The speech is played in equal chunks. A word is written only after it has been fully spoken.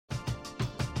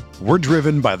We're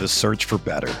driven by the search for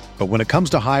better. But when it comes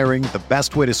to hiring, the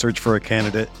best way to search for a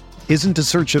candidate isn't to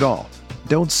search at all.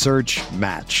 Don't search,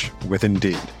 match with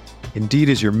Indeed. Indeed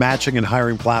is your matching and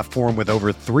hiring platform with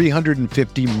over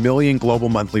 350 million global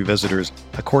monthly visitors,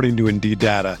 according to Indeed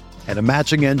data, and a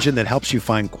matching engine that helps you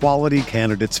find quality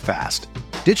candidates fast.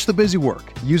 Ditch the busy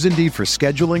work. Use Indeed for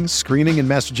scheduling, screening, and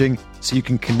messaging so you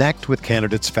can connect with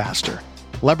candidates faster.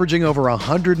 Leveraging over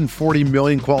 140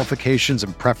 million qualifications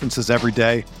and preferences every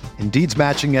day, Indeed's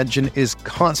matching engine is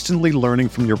constantly learning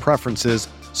from your preferences,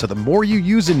 so the more you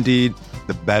use Indeed,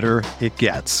 the better it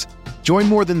gets. Join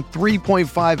more than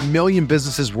 3.5 million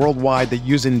businesses worldwide that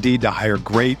use Indeed to hire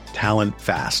great talent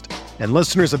fast. And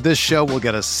listeners of this show will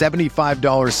get a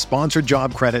 $75 sponsored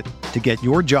job credit to get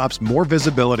your jobs more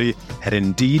visibility at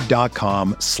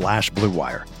Indeed.com/Blue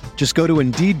Wire. Just go to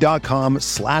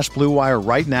Indeed.com/Blue Wire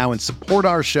right now and support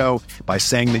our show by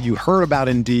saying that you heard about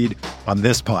Indeed on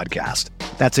this podcast.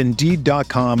 That's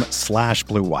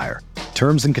Indeed.com/Blue Wire.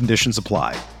 Terms and conditions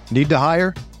apply. Need to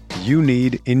hire? You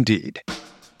need Indeed.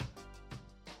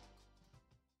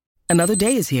 Another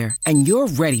day is here, and you're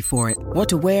ready for it. What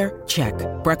to wear? Check.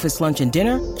 Breakfast, lunch, and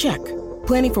dinner? Check.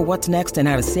 Planning for what's next and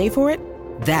how to save for it?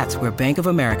 That's where Bank of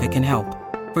America can help.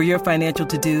 For your financial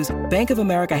to-dos, Bank of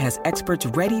America has experts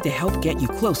ready to help get you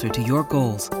closer to your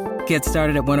goals. Get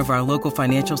started at one of our local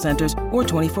financial centers or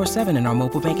 24/7 in our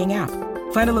mobile banking app.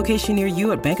 Find a location near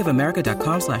you at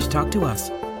bankofamerica.com/talktous.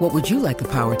 What would you like the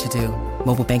power to do?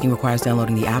 Mobile banking requires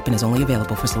downloading the app and is only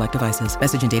available for select devices.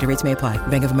 Message and data rates may apply.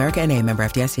 Bank of America N.A., member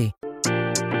FDIC.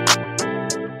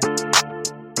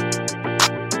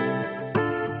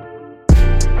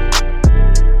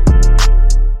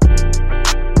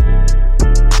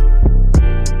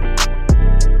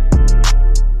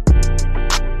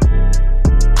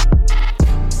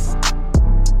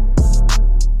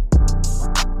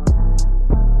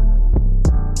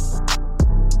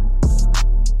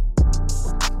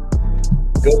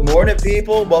 Good morning,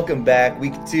 people. Welcome back.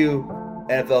 Week 2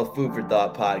 NFL Food for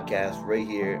Thought podcast right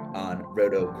here on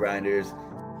RotoGrinders.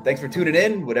 Thanks for tuning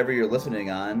in, whatever you're listening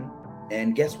on.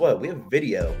 And guess what? We have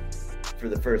video for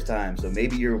the first time. So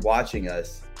maybe you're watching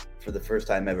us for the first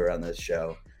time ever on this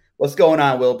show. What's going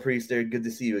on, Will Priester? Good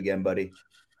to see you again, buddy.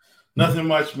 Nothing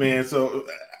much, man. So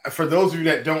for those of you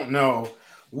that don't know,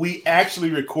 we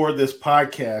actually record this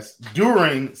podcast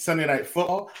during Monday Night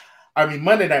Football.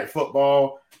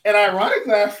 And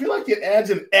ironically, I feel like it adds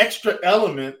an extra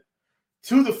element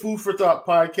to the Food for Thought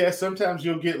podcast. Sometimes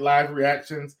you'll get live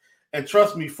reactions. And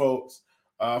trust me, folks,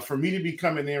 for me to be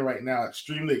coming in right now,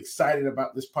 extremely excited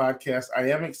about this podcast.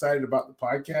 I am excited about the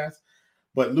podcast.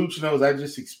 But Luuch knows I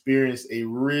just experienced a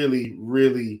really,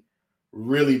 really,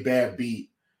 really bad beat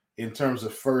in terms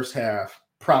of first half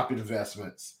prop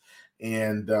investments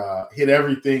and hit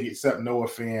everything except Noah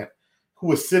Fant, who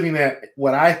was sitting at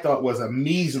what I thought was a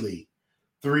measly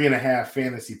 3.5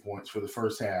 fantasy points for the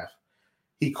first half.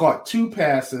 He caught 2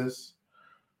 passes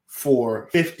for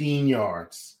 15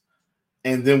 yards.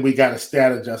 And then we got a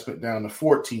stat adjustment down to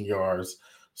 14 yards.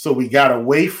 So we got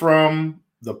away from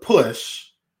the push,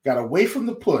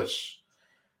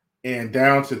 and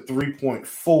down to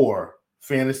 3.4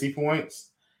 fantasy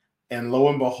points. And lo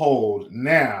and behold,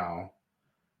 now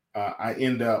I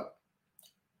end up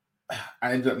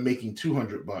making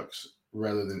 $200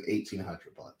 rather than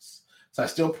 $1,800. So I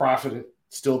still profited,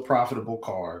 still profitable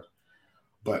card.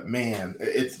 But man,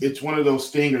 it's one of those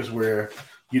stingers where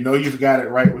you know you've got it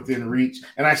right within reach.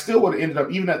 And I still would have ended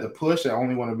up, even at the push, I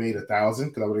only would have made 1,000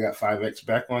 because I would have got 5x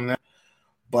back on that.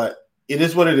 But it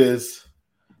is what it is.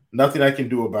 Nothing I can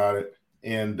do about it.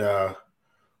 And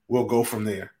we'll go from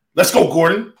there. Let's go,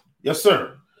 Gordon. Yes,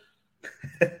 sir.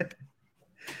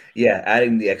 Yeah,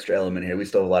 adding the extra element here. We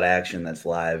still have a lot of action that's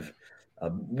live.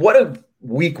 What a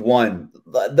week 1.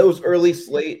 Those early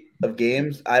slate of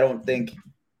games, I don't think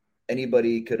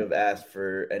anybody could have asked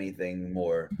for anything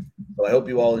more. So I hope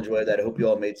you all enjoyed that. I hope you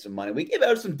all made some money. We gave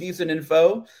out some decent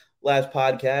info last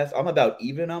podcast. I'm about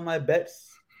even on my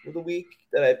bets for the week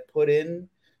that I put in.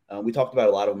 We talked about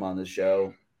a lot of them on this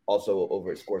show, also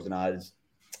over at Scores and Odds.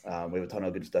 We have a ton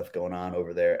of good stuff going on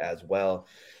over there as well.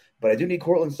 But I do need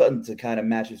Courtland Sutton to kind of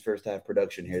match his first half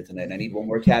production here tonight. And I need one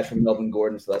more catch from Melvin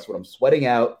Gordon, so that's what I'm sweating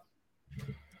out.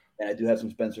 And I do have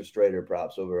some Spencer Strader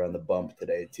props over on the bump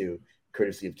today, too,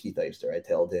 courtesy of Keith Eister. I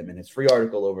tailed him in his free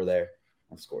article over there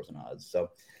on Scores and Odds. So,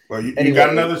 well, you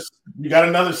got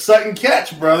another Sutton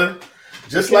catch, brother.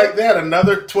 Just like that,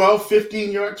 another 12 to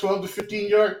 15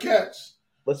 yard catch.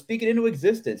 Let's speak it into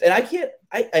existence. And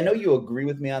I know you agree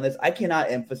with me on this. I cannot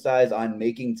emphasize on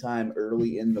making time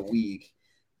early in the week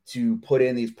to put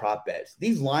in these prop bets.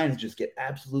 These lines just get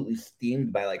absolutely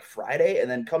steamed by like Friday, and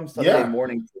then come Sunday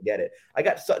morning to get it. I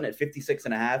got Sutton at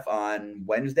 56.5 on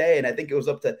Wednesday, and I think it was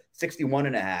up to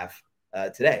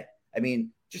 61.5 today. I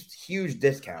mean, just huge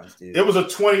discounts, dude. It was a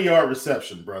 20-yard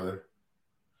reception, brother.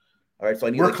 All right, so I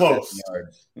need we're close.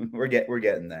 Yards. we're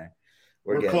getting there.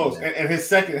 We're close. There. And his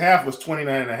second half was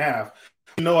 29.5.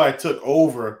 You know, I took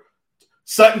over.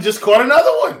 Sutton just caught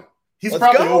another one. He's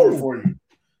probably over for you.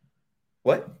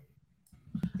 What?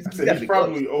 He's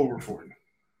probably over for you.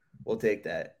 We'll take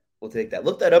that.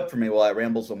 Look that up for me while I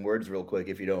ramble some words real quick,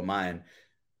 if you don't mind.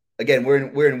 Again,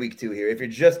 we're in week 2 here. If you're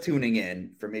just tuning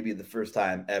in for maybe the first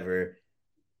time ever,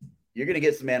 you're going to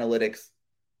get some analytics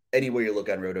anywhere you look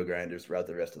on RotoGrinders throughout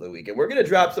the rest of the week. And we're going to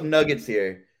drop some nuggets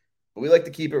here, but we like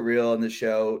to keep it real on the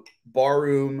show.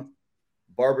 Barroom,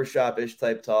 barbershop-ish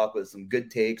type talk with some good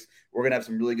takes. We're going to have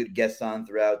some really good guests on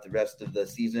throughout the rest of the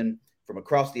season from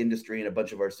across the industry and a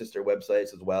bunch of our sister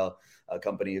websites as well,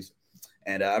 companies.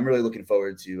 And I'm really looking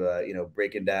forward to,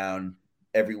 breaking down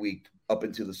every week up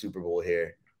into the Super Bowl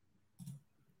here.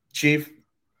 Chief.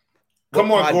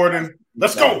 Come on, Gordon.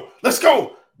 Let's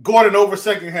go. Gordon over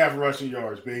second half rushing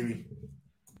yards, baby.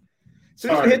 As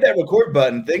soon as we hit that record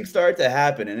button, things start to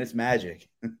happen, and it's magic.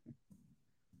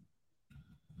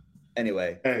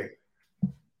 Anyway. Hey,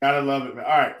 gotta love it, man.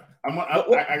 All right.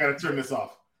 I gotta turn this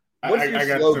off. What's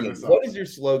your slogan? What is your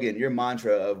slogan, your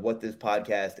mantra of what this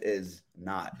podcast is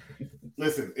not?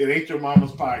 Listen, it ain't your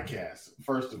mama's podcast,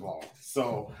 first of all.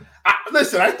 So,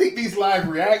 I think these live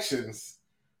reactions,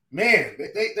 man,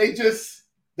 they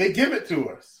give it to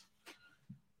us.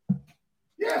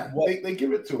 Yeah, they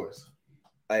give it to us.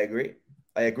 I agree.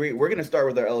 We're going to start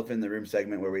with our elephant in the room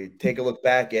segment where we take a look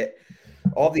back at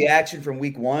all the action from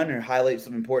week 1 and highlight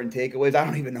some important takeaways. I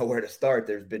don't even know where to start.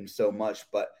 There's been so much,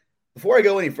 but before I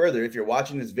go any further, if you're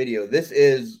watching this video, this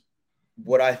is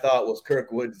what I thought was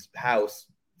Kirkwood's house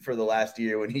for the last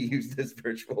year when he used this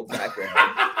virtual background.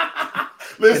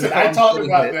 Listen, I talked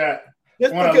about that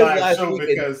on a live show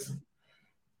because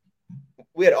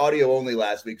we had audio only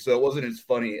last week, so it wasn't as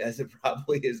funny as it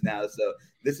probably is now. So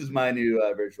this is my new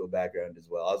virtual background as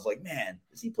well. I was like, man,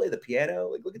 does he play the piano?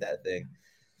 Like, look at that thing.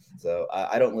 So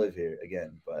I don't live here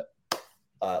again, but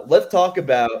let's talk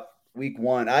about week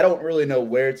 1. I don't really know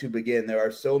where to begin. There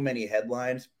are so many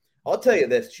headlines. I'll tell you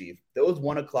this, Chief. Those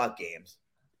 1:00 games,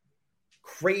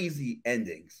 crazy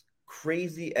endings.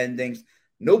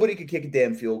 Nobody could kick a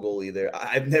damn field goal either.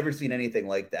 I've never seen anything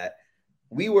like that.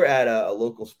 We were at a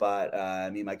local spot,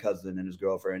 me and my cousin and his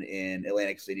girlfriend in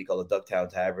Atlantic City called the Ducktown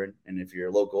Tavern. And if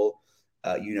you're local,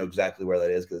 you know exactly where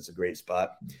that is because it's a great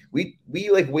spot. We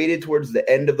waited towards the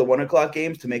end of the 1:00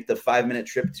 games to make the 5-minute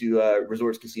trip to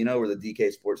Resorts Casino where the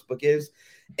DK Sportsbook is.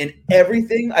 And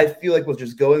everything I feel like was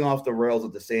just going off the rails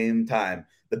at the same time.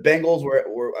 The Bengals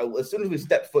were as soon as we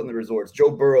stepped foot in the Resorts,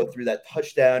 Joe Burrow threw that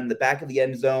touchdown in the back of the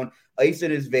end zone, ice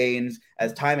in his veins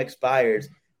as time expires.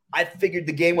 I figured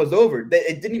the game was over.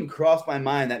 It didn't even cross my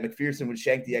mind that McPherson would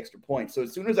shank the extra point. So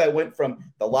as soon as I went from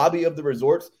the lobby of the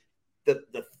Resorts, the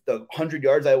 100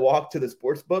 yards I walked to the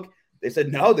sports book, they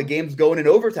said, no, the game's going in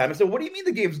overtime. I said, what do you mean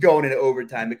the game's going in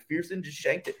overtime? McPherson just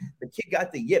shanked it. The kid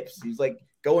got the yips. He's like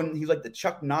the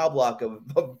Chuck Knobloch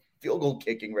of field goal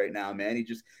kicking right now, man. He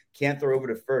just can't throw over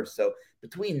to first. So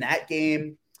between that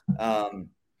game and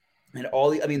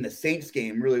the Saints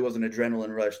game really was an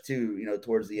adrenaline rush too,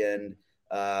 towards the end.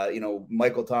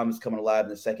 Michael Thomas coming alive in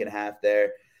the second half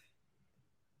there.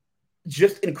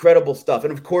 Just incredible stuff.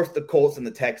 And of course the Colts and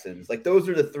the Texans, like those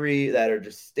are the 3 that are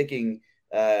just sticking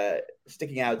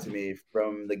out to me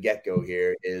from the get-go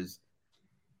here. Is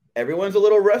everyone's a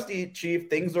little rusty, Chief.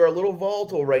 Things are a little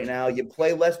volatile right now. You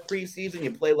play less preseason,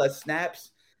 you play less snaps,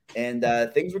 and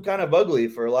things were kind of ugly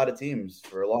for a lot of teams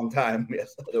for a long time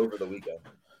over the weekend.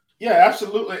 Yeah,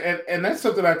 absolutely. And that's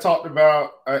something I talked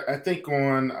about, I think,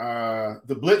 on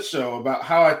the Blitz show about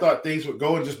how I thought things would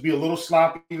go and just be a little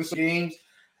sloppy in some games.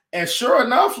 And sure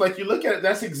enough, like you look at it,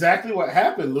 that's exactly what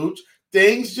happened, Luuch.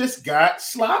 Things just got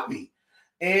sloppy.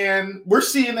 And we're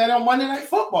seeing that on Monday Night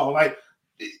Football. Like,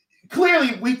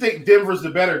 clearly we think Denver's the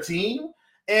better team.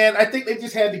 And I think they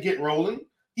just had to get rolling.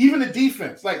 Even the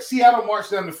defense, like Seattle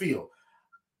marched down the field.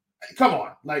 Come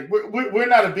on. Like, we're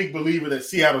not a big believer that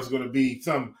Seattle's going to be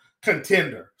some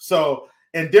contender. So,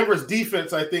 and Denver's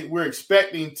defense, I think we're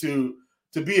expecting to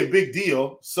be a big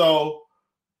deal. So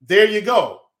there you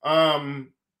go.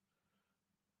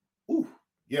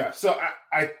 So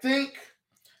I think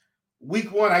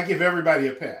week 1, I give everybody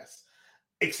a pass,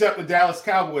 except the Dallas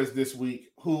Cowboys this week,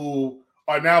 who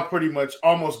are now pretty much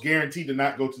almost guaranteed to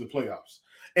not go to the playoffs.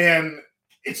 And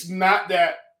it's not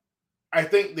that I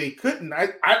think they couldn't.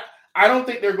 I don't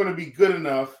think they're going to be good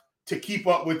enough to keep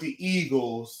up with the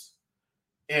Eagles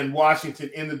and Washington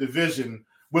in the division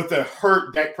with a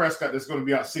hurt Dak Prescott that's going to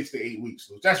be out 6 to 8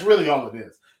 weeks. That's really all it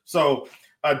is. So,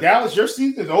 Dallas, your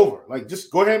season is over. Like,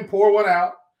 just go ahead and pour one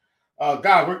out.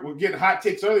 God, we're getting hot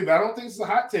takes early, but I don't think it's a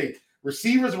hot take.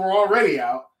 Receivers were already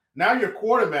out. Now your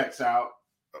quarterback's out.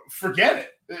 Forget it.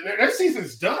 Their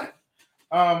season's done.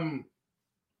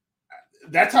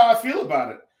 That's how I feel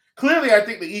about it. Clearly, I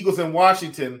think the Eagles and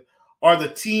Washington are the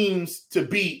teams to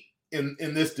beat in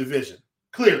this division.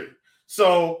 Clearly.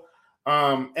 So,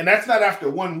 and that's not after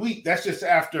 1 week. That's just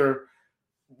after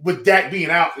with Dak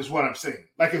being out is what I'm saying.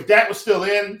 Like, if Dak was still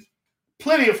in,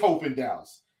 plenty of hope in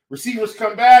Dallas. Receivers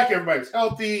come back, everybody's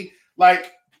healthy,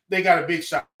 like they got a big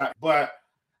shot. But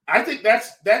I think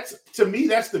that's to me,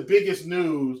 that's the biggest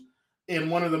news in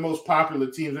one of the most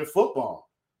popular teams in football.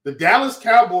 The Dallas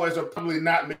Cowboys are probably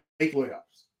not making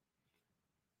playoffs.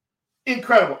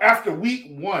 Incredible. After week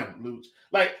 1, Luuch.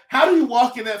 Like, how do you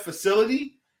walk in that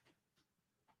facility?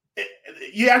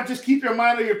 You have to just keep your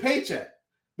mind on your paycheck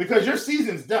because your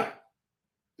season's done.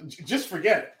 Just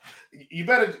forget it. You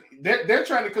better. They're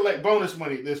trying to collect bonus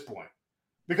money at this point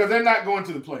because they're not going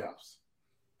to the playoffs.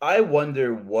 I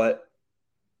wonder what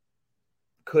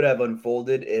could have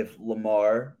unfolded if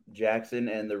Lamar Jackson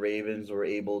and the Ravens were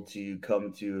able to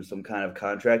come to some kind of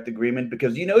contract agreement,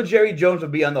 because Jerry Jones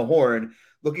would be on the horn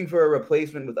looking for a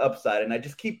replacement with upside, and I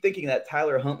just keep thinking that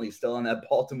Tyler Huntley's still on that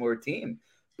Baltimore team.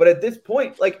 But at this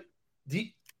point, like,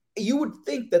 you would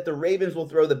think that the Ravens will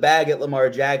throw the bag at Lamar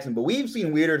Jackson, but we've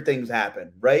seen weirder things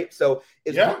happen, right? So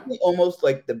it's Huntley almost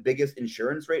like the biggest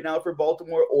insurance right now for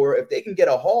Baltimore, or if they can get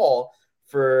a haul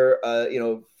for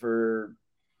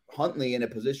Huntley in a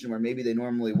position where maybe they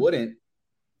normally wouldn't,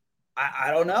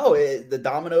 I don't know. The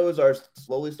dominoes are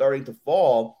slowly starting to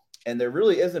fall, and there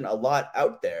really isn't a lot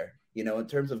out there, in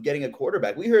terms of getting a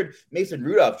quarterback. We heard Mason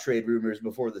Rudolph trade rumors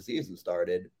before the season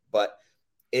started, but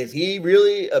is he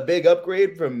really a big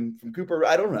upgrade from Cooper?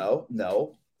 I don't know.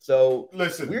 No. So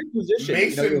listen, weird position.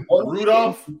 Mason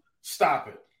Rudolph, stop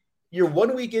it. You're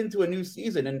 1 week into a new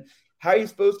season, and how are you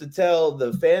supposed to tell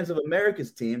the fans of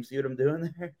America's team? See what I'm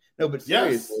doing there? No, but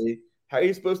seriously, how are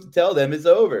you supposed to tell them it's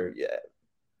over? Yeah,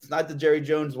 it's not the Jerry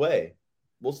Jones way.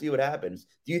 We'll see what happens.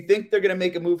 Do you think they're going to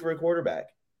make a move for a quarterback?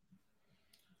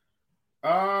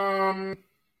 I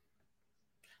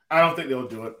don't think they'll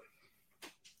do it.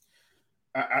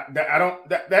 I don't.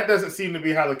 That doesn't seem to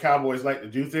be how the Cowboys like to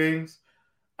do things.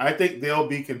 I think they'll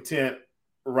be content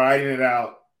riding it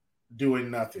out,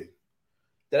 doing nothing.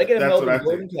 Did I get a Melvin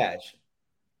Gordon catch?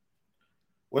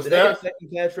 What's that? I get a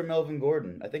second catch from Melvin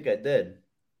Gordon? I think I did.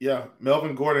 Yeah,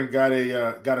 Melvin Gordon got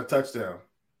a touchdown.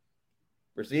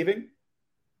 Receiving?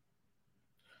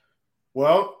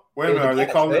 Well, wait a minute. Are they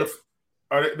calling it?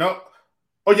 Are they no?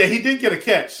 Oh yeah, he did get a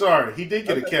catch. Sorry, he did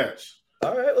get a catch.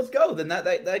 All right, let's go. Then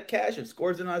that cash at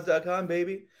scoresandodds.com,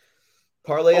 baby.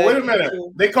 Parlay. Oh, wait a minute.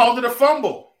 They called it a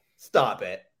fumble. Stop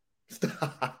it.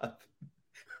 Stop.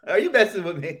 Are you messing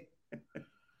with me?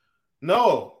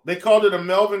 No, they called it a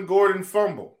Melvin Gordon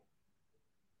fumble.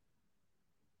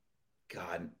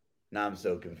 God, now I'm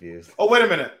so confused. Oh, wait a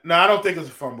minute. No, I don't think it's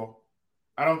a fumble.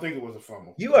 I don't think it was a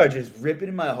fumble. You are just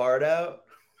ripping my heart out.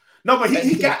 No, but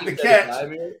he got the catch.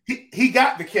 He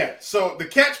got the catch. So the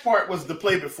catch part was the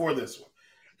play before this one.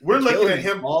 We're looking at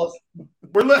him.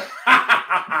 We're looking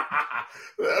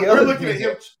at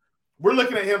him. We're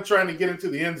looking at him trying to get into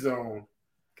the end zone.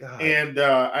 God. And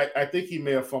I think he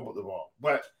may have fumbled the ball.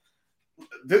 But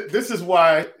this is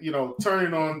why,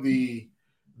 turning on the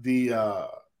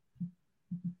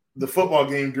football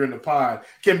game during the pod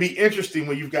can be interesting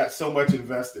when you've got so much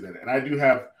invested in it. And I do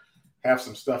have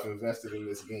some stuff invested in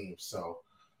this game. So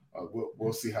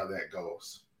we'll see how that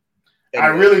goes. I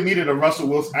really needed a Russell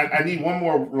Wilson. I need one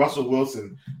more Russell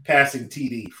Wilson passing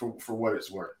TD for what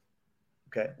it's worth.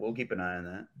 Okay, we'll keep an eye on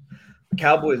that.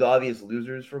 Cowboys obvious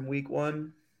losers from week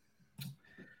 1.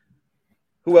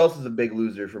 Who else is a big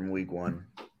loser from week 1?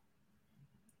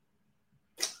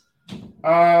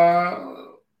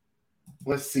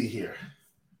 Let's see here.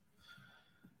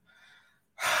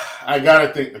 I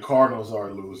gotta think the Cardinals are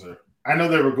a loser. I know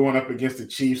they were going up against the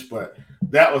Chiefs, but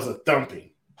that was a thumping.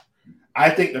 I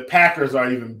think the Packers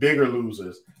are even bigger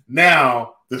losers.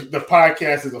 Now the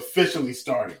podcast is officially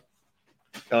starting.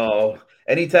 Oh,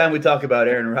 anytime we talk about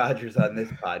Aaron Rodgers on this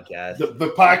podcast.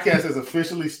 The podcast has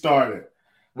officially started.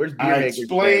 Where's I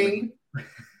explain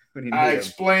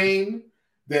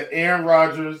that Aaron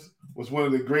Rodgers was one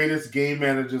of the greatest game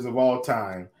managers of all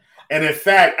time. And in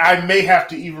fact, I may have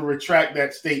to even retract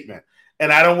that statement.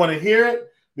 And I don't want to hear it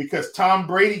because Tom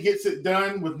Brady gets it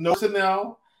done with no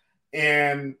personnel.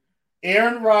 And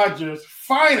Aaron Rodgers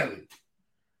finally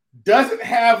doesn't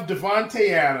have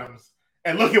Devontae Adams,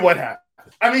 and look at what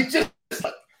happened. I mean, just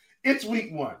it's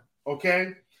week 1,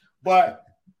 okay? But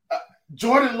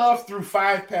Jordan Love threw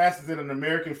 5 passes in an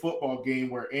American football game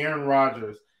where Aaron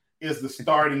Rodgers is the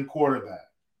starting quarterback.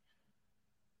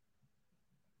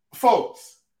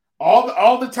 Folks,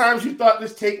 all the times you thought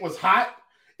this take was hot,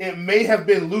 it may have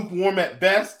been lukewarm at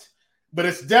best, but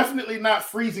it's definitely not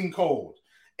freezing cold.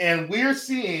 And we're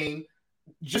seeing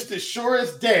just as sure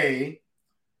as day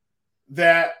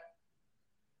that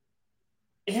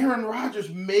Aaron Rodgers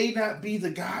may not be the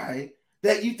guy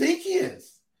that you think he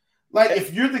is. Like,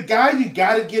 if you're the guy, you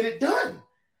got to get it done.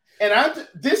 And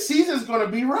this season is going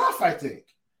to be rough, I think.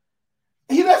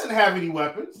 He doesn't have any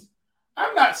weapons.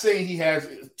 I'm not saying he has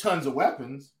tons of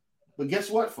weapons, but guess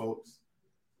what, folks?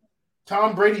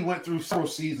 Tom Brady went through several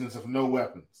seasons of no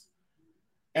weapons.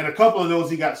 And a couple of those,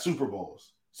 he got Super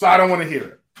Bowls. So I don't want to hear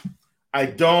it. I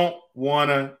don't want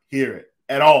to hear it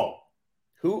at all.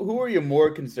 Who are you more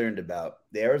concerned about,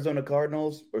 the Arizona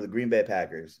Cardinals or the Green Bay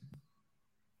Packers?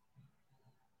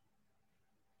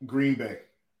 Green Bay.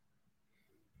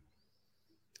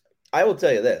 I will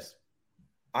tell you this.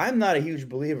 I'm not a huge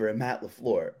believer in Matt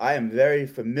LaFleur. I am very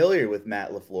familiar with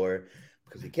Matt LaFleur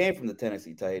because he came from the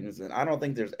Tennessee Titans, and I don't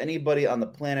think there's anybody on the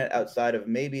planet outside of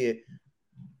maybe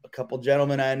a couple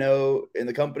gentlemen I know in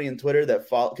the company and Twitter that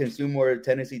consume more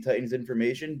Tennessee Titans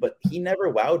information, but he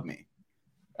never wowed me.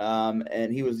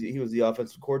 And he was the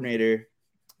offensive coordinator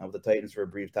with the Titans for a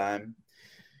brief time.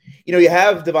 You know, you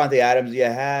have Devontae Adams, you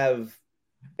have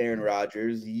Aaron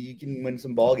Rodgers, you can win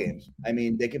some ball games. I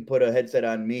mean, they can put a headset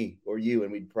on me or you,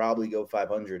 and we'd probably go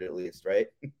 500 at least, right?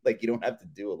 Like, you don't have to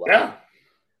do a lot. Yeah.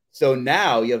 So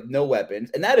now you have no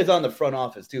weapons, and that is on the front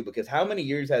office too, because how many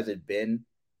years has it been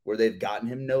where they've gotten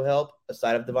him no help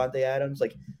aside of Devontae Adams?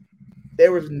 Like,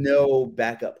 there was no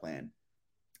backup plan.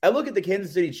 I look at the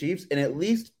Kansas City Chiefs, and at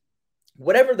least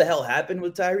whatever the hell happened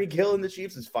with Tyreek Hill and the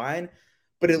Chiefs is fine,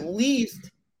 but at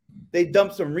least they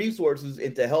dump some resources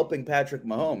into helping Patrick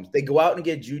Mahomes. They go out and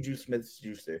get Juju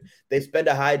Smith-Schuster. They spend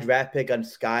a high draft pick on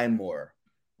Sky Moore,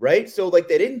 right? So, like,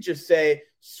 they didn't just say,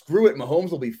 screw it, Mahomes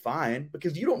will be fine,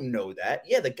 because you don't know that.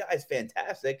 Yeah, the guy's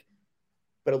fantastic,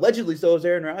 but allegedly so is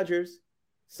Aaron Rodgers.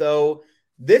 So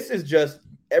this is just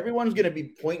everyone's going to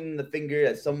be pointing the finger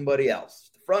at somebody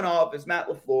else. The front office, Matt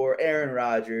LaFleur, Aaron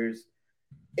Rodgers.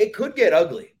 It could get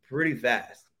ugly pretty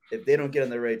fast if they don't get on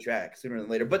the right track sooner than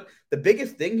later. But the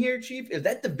biggest thing here, Chief, is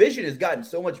that division has gotten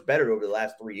so much better over the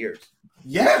last 3 years.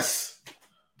 Yes.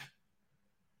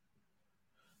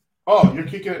 Oh, you're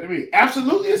kicking it to me.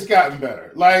 Absolutely, it's gotten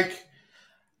better. Like,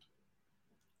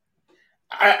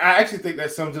 I actually think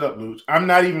that sums it up, Luuch. I'm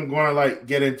not even going to,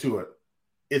 get into it.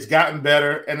 It's gotten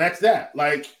better, and that's that.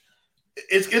 Like,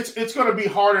 it's going to be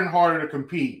harder and harder to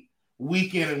compete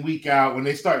week in and week out when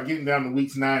they start getting down to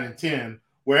weeks 9 and 10,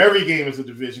 where every game is a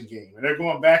division game, and they're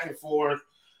going back and forth.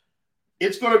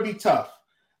 It's going to be tough.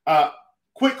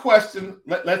 Quick question.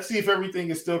 Let's see if everything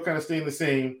is still kind of staying the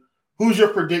same. Who's your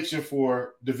prediction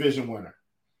for division winner?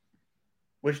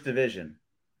 Which division?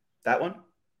 That one?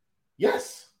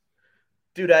 Yes.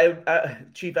 Dude,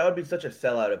 Chief, I would be such a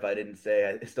sellout if I didn't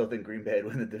say I still think Green Bay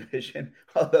would win the division.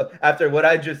 Although after what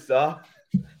I just saw,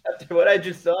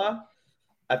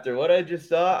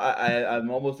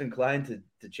 I'm almost inclined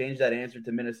to change that answer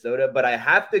to Minnesota. But I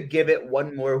have to give it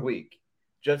one more week,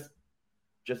 just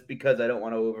because I don't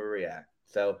want to overreact.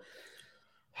 So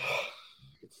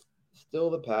it's still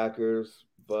the Packers,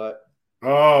 but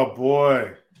oh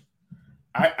boy,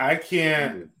 I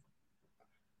can't.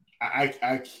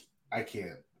 I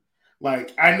can't.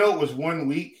 Like, I know it was 1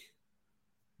 week,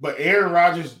 but Aaron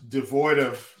Rodgers devoid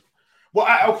of –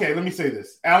 okay, let me say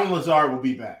this. Alan Lazard will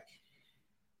be back.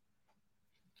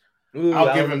 Ooh,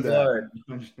 I'll give him that.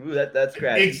 Ooh, that's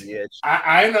scratching the itch.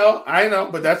 I know,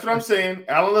 but that's what I'm saying.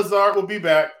 Alan Lazard will be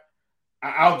back.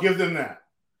 I'll give them that.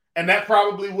 And that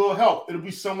probably will help. It'll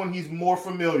be someone he's more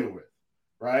familiar with,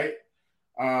 right?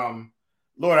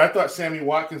 Lord, I thought Sammy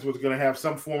Watkins was going to have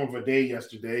some form of a day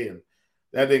yesterday, and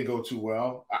that didn't go too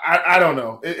well. I don't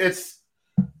know.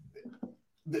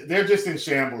 They're just in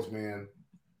shambles, man.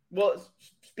 Well,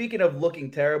 speaking of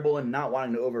looking terrible and not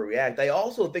wanting to overreact, I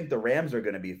also think the Rams are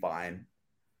going to be fine.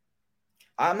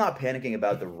 I'm not panicking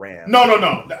about the Rams. No.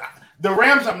 The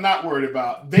Rams I'm not worried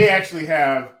about. They actually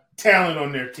have talent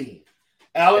on their team.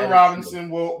 Allen Robinson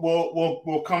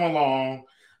will come along.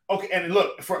 Okay, and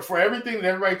look, for everything that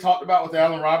everybody talked about with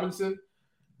Allen Robinson,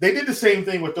 they did the same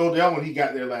thing with Odell when he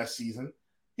got there last season.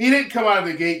 He didn't come out of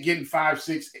the gate getting 5,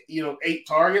 6, 8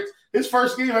 targets. His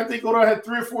first game, I think Odell had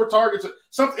 3 or 4 targets.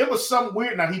 It was some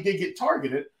weird. Now, he did get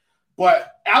targeted,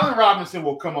 But Allen Robinson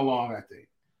will come along, I think.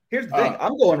 Here's the thing.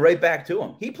 I'm going right back to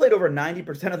him. He played over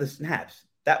 90% of the snaps.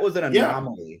 That was an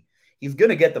anomaly. Yeah. He's going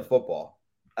to get the football.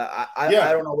 I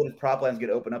don't know what his prop line is going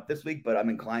to open up this week, but I'm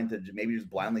inclined to maybe just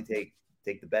blindly take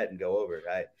the bet and go over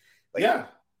it.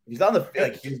 He's on the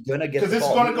field. He's going to get the ball. Because it's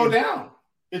going to go down.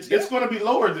 It's going to be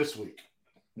lower this week.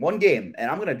 One game,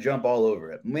 and I'm going to jump all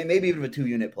over it. Maybe even a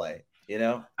 2-unit play,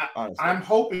 honestly. I'm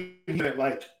hoping that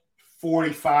like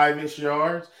 45-ish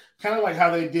yards, kind of like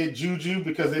how they did Juju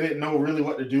because they didn't know really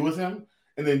what to do with him.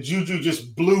 And then Juju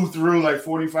just blew through like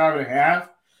 45 and a half.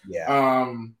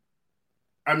 Yeah.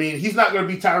 I mean, he's not going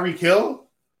to be Tyreek Hill,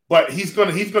 but he's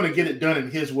going to get it done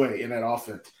in his way in that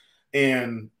offense.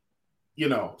 And,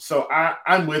 so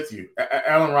I'm with you.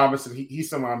 Allen Robinson, he's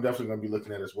someone I'm definitely going to be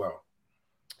looking at as well.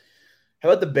 How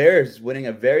about the Bears winning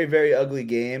a very, very ugly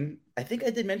game? I think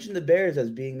I did mention the Bears as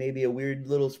being maybe a weird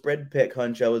little spread pick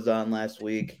hunch I was on last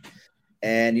week.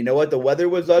 And you know what? The weather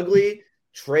was ugly.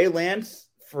 Trey Lance,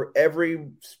 for every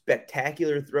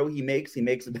spectacular throw he makes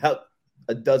about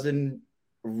a dozen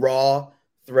raw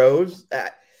throws.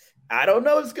 I don't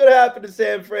know what's going to happen to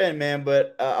San Fran, man,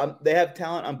 but they have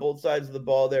talent on both sides of the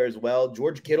ball there as well.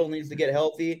 George Kittle needs to get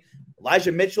healthy.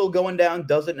 Elijah Mitchell going down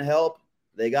doesn't help.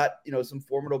 They got, some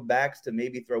formidable backs to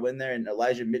maybe throw in there, and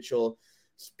Elijah Mitchell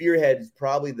spearheads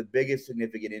probably the biggest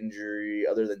significant injury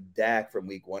other than Dak from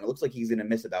week 1. It looks like he's going to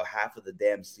miss about half of the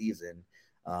damn season.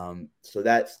 So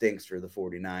that stinks for the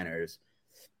 49ers.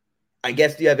 I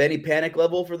guess, do you have any panic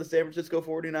level for the San Francisco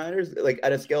 49ers, like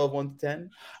at a scale of 1 to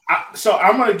 10? So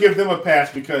I'm going to give them a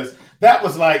pass because that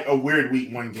was like a weird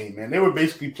week 1 game, man. They were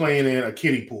basically playing in a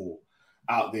kiddie pool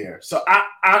out there. So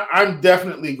I'm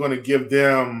definitely going to give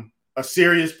them a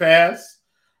serious pass.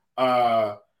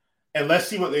 And let's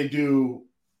see what they do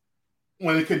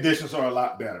when the conditions are a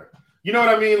lot better. You know what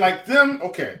I mean? Like them,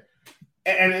 okay.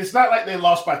 And it's not like they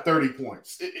lost by 30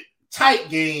 points. Tight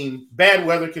game, bad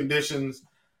weather conditions.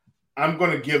 I'm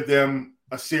going to give them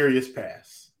a serious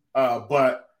pass.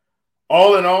 But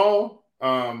all in all,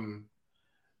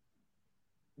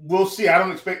 we'll see. I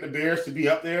don't expect the Bears to be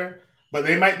up there, but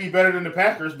they might be better than the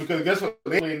Packers because guess what?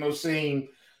 They play in those same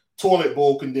toilet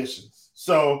bowl conditions.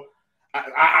 So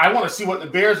I want to see what the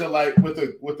Bears are like with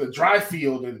the dry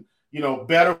field and,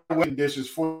 better conditions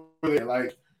for them.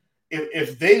 Like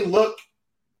if they look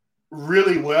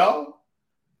really well,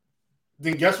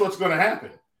 then guess what's going to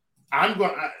happen?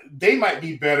 They might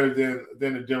be better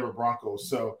than the Denver Broncos.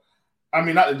 So, I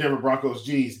mean, not the Denver Broncos.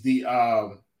 Geez, the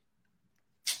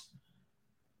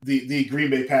Green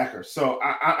Bay Packers. So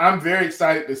I'm very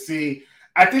excited to see.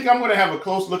 I think I'm going to have a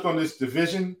close look on this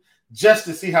division just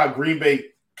to see how Green Bay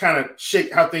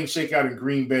how things shake out in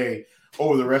Green Bay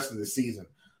over the rest of the season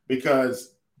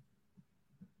because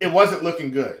it wasn't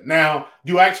looking good. Now,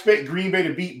 do I expect Green Bay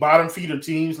to beat bottom feeder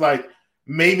teams like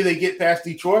maybe they get past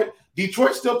Detroit?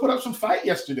 Detroit still put up some fight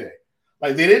yesterday.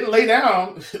 Like they didn't lay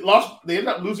down, they ended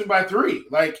up losing by 3.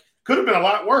 Like could have been a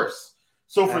lot worse.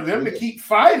 So for them to keep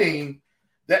fighting,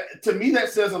 that to me that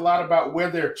says a lot about where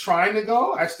they're trying to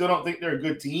go. I still don't think they're a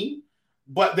good team,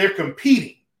 but they're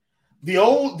competing. The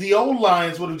old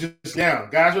Lions would have just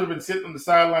down. Guys would have been sitting on the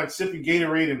sideline sipping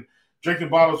Gatorade and drinking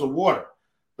bottles of water.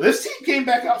 But this team came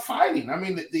back out fighting. I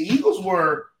mean, the Eagles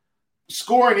were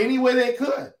scoring any way they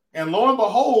could. And lo and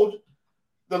behold,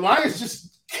 the Lions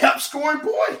just kept scoring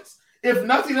points. If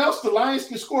nothing else, the Lions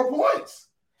can score points.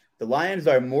 The Lions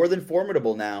are more than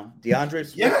formidable now. DeAndre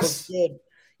Swift yes. looks good.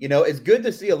 It's good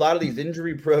to see a lot of these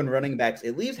injury-prone running backs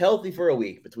at least healthy for a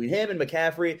week. Between him and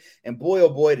McCaffrey, and boy, oh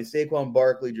boy, did Saquon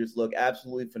Barkley just look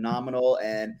absolutely phenomenal.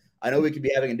 And I know we could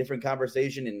be having a different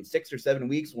conversation in 6 or 7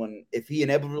 weeks if he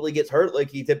inevitably gets hurt like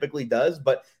he typically does.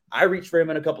 But I reached for him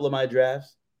in a couple of my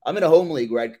drafts. I'm in a home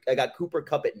league where I got Cooper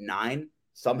Kupp at 9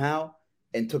 somehow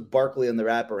and took Barkley on the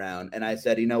wraparound. And I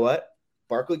said, you know what?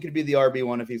 Barkley could be the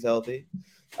RB1 if he's healthy.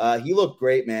 He looked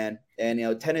great, man.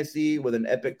 And, Tennessee with an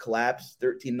epic collapse,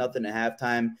 13-0 at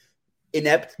halftime.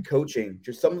 Inept coaching,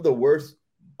 just some of the worst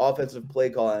offensive play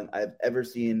calling I've ever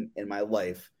seen in my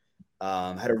life.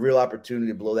 Had a real opportunity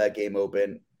to blow that game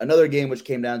open. Another game which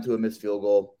came down to a missed field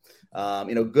goal.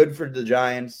 Good for the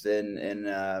Giants and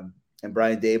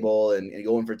Brian Daboll and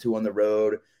going for 2 on the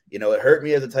road. It hurt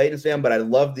me as a Titans fan, but I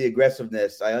love the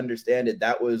aggressiveness. I understand it.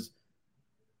 That was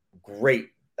great.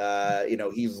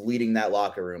 He's leading that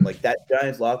locker room. Like that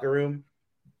Giants locker room,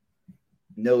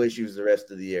 no issues the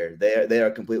rest of the year. They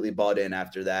are completely bought in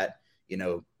after that,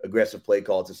 aggressive play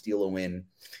call to steal a win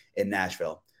in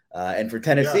Nashville. And for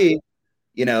Tennessee,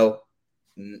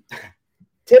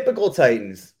 typical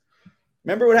Titans.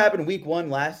 Remember what happened week 1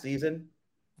 last season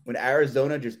when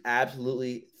Arizona just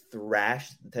absolutely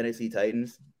thrashed the Tennessee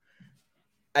Titans?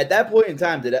 At that point in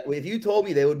time, if you told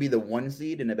me they would be the 1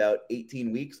 seed in about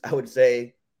 18 weeks, I would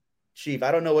say, Chief,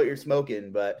 I don't know what you're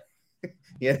smoking, but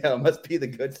it must be the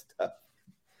good stuff.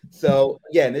 So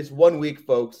again, it's 1 week,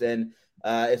 folks, and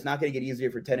it's not going to get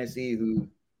easier for Tennessee, who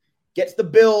gets the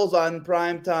Bills on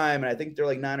prime time, and I think they're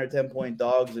like 9 or 10-point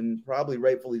dogs, and probably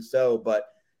rightfully so. But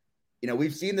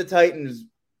we've seen the Titans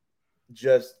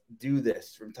just do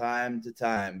this from time to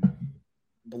time,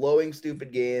 blowing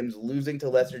stupid games, losing to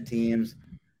lesser teams.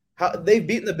 They've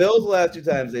beaten the Bills the last 2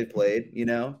 times they've played.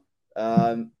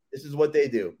 This is what they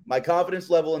do. My confidence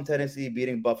level in Tennessee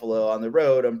beating Buffalo on the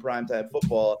road on primetime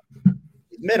football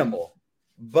is minimal,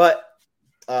 but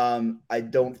I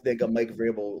don't think a Mike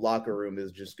Vrabel locker room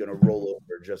is just going to roll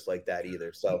over just like that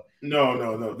either. So no,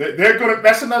 they're going to.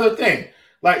 That's another thing.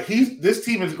 Like this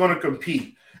team is going to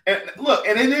compete. And look,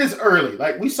 and it is early.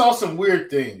 Like we saw some weird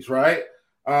things, right?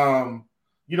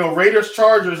 Raiders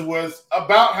Chargers was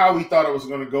about how we thought it was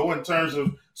going to go in terms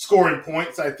of scoring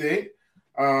points. I think,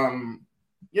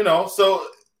 so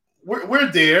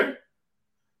we're there.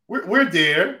 We're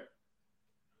there,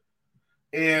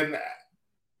 and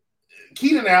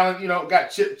Keenan Allen, got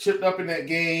chipped up in that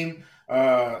game.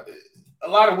 A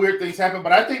lot of weird things happen,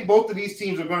 but I think both of these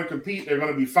teams are going to compete. They're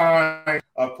going to be fine.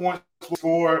 Points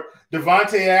score.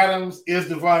 Devontae Adams is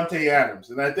Devontae Adams,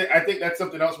 and I think that's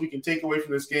something else we can take away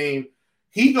from this game.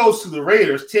 He goes to the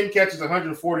Raiders, 10 catches,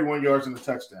 141 yards, and a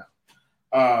touchdown.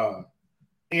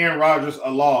 Aaron Rodgers,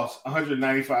 a loss,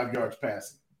 195 yards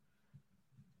passing.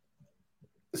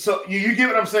 So you get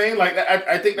what I'm saying? Like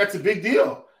I think that's a big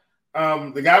deal.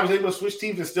 The guy was able to switch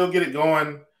teams and still get it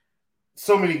going.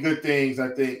 So many good things I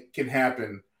think can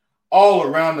happen all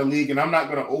around the league, and I'm not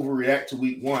going to overreact to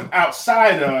week 1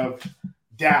 outside of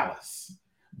Dallas.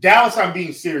 Dallas, I'm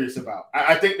being serious about.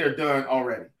 I think they're done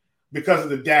already because of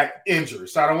the Dak injury.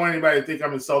 So I don't want anybody to think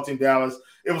I'm insulting Dallas.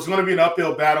 It was going to be an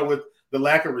uphill battle with the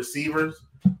lack of receivers,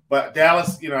 but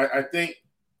Dallas, I think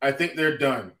they're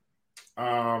done.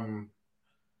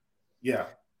 Yeah.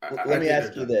 Let me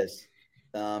ask you this.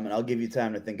 And I'll give you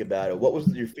time to think about it. What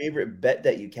was your favorite bet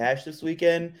that you cashed this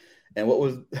weekend? And what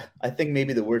was, I think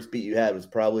maybe the worst beat you had was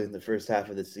probably in the first half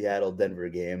of the Seattle-Denver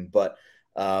game. But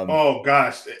oh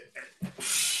gosh,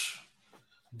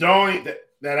 that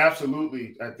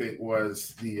absolutely I think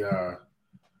was the.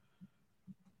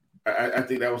 I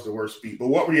think that was the worst beat. But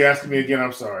what were you asking me again?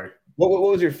 I'm sorry. What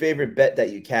was your favorite bet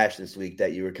that you cashed this week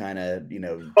that you were kind of,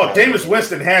 Oh, Jameis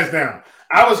Winston, hands down.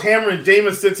 I was hammering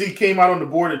Jameis since he came out on the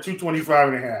board at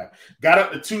 225.5. Got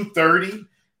up to 230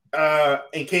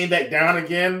 and came back down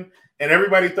again. And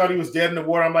everybody thought he was dead in the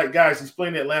water. I'm like, guys, he's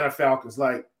playing the Atlanta Falcons.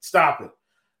 Like, stop it.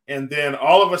 And then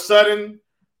all of a sudden,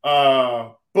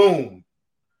 boom,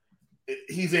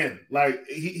 he's in. Like,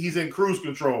 he's in cruise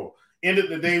control. Ended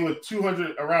the day with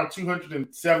around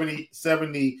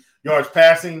 270 yards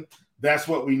passing. That's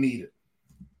what we needed.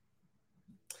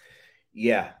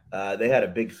 Yeah, they had a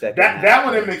big second. That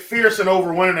one in McPherson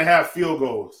over 1.5 field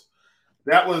goals.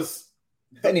 That was.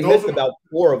 And he missed about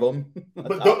 4 of them.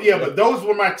 But those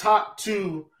were my top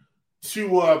two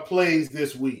plays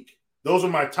this week. Those are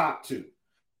my top 2.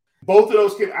 Both of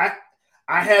those came.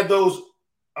 I had those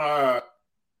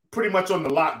pretty much on the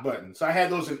lock button. So I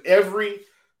had those in every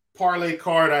parlay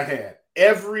card I had.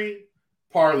 Every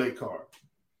parlay card.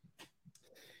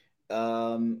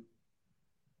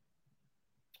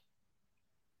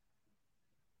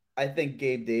 I think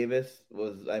Gabe Davis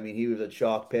he was a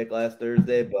chalk pick last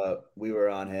Thursday, but we were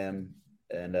on him,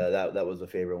 and that was a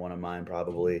favorite one of mine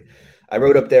probably. I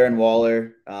wrote up Darren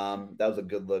Waller. That was a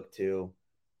good look too.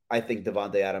 I think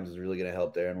Devontae Adams is really going to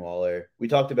help Darren Waller. We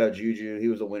talked about Juju. He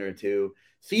was a winner too.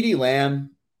 CeeDee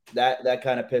Lamb, that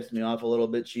kind of pissed me off a little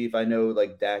bit, Chief. I know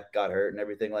like Dak got hurt and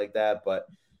everything like that, but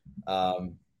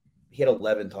he had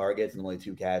 11 targets and only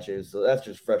 2 catches. So that's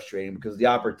just frustrating because the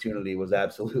opportunity was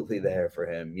absolutely there for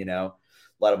him, a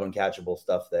lot of uncatchable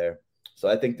stuff there. So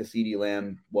I think the CeeDee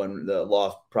Lamb one, the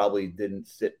loss probably didn't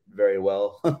sit very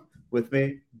well with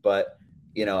me, but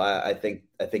I think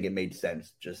it made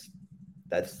sense. Just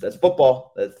that's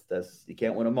football. That's you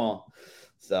can't win them all.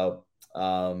 So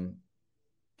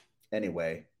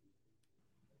anyway,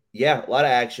 yeah, a lot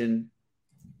of action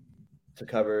to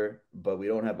cover, but we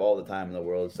don't have all the time in the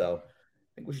world. So I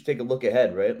think we should take a look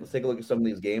ahead, right? Let's take a look at some of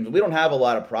these games. We don't have a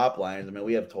lot of prop lines. I mean,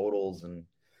 we have totals and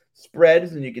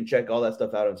spreads, and you can check all that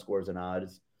stuff out on Scores and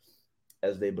Odds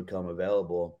as they become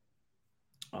available.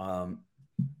 So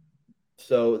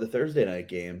the Thursday night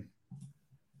game,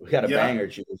 we got a banger,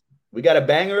 Chief. We got a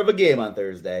banger of a game on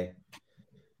Thursday.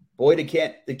 Boy,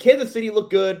 did Kansas City look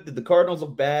good? Did the Cardinals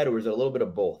look bad, or is it a little bit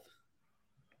of both?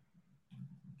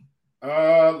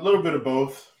 A little bit of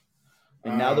both.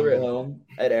 And now they're at home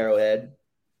at Arrowhead.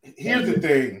 Here's the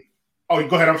thing. Oh,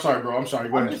 go ahead. I'm sorry, bro. I'm sorry.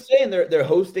 Go ahead. I'm just saying they're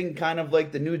hosting kind of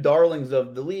like the new darlings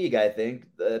of the league, I think.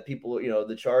 The people,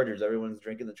 the Chargers, everyone's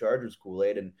drinking the Chargers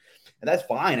Kool-Aid, and that's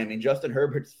fine. I mean, Justin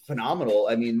Herbert's phenomenal.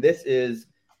 I mean, this is,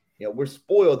 we're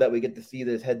spoiled that we get to see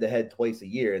this head-to-head twice a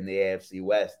year in the AFC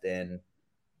West, and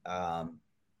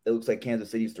it looks like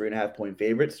Kansas City's 3.5-point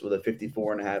favorites with a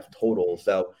 54.5 total.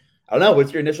 So I don't know.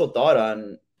 What's your initial thought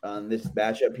on this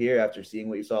matchup here after seeing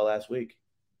what you saw last week?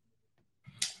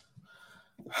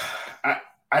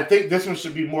 I think this one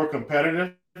should be more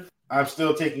competitive. I'm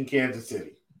still taking Kansas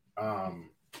City. I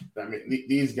mean,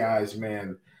 these guys,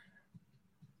 man,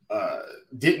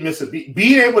 didn't miss a beat.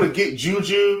 Being able to get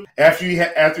Juju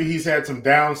after he's had some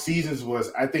down seasons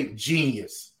was, I think,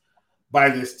 genius by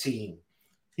this team.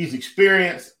 He's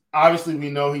experienced. Obviously, we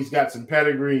know he's got some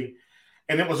pedigree,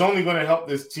 and it was only going to help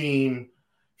this team.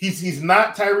 He's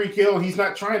not Tyreek Hill. He's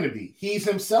not trying to be. He's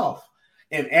himself.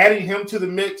 And adding him to the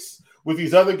mix with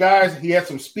these other guys, he has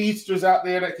some speedsters out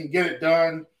there that can get it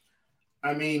done.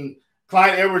 I mean,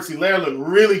 Clyde Edwards-Helaire looked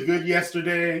really good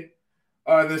yesterday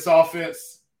in this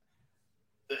offense.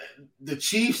 The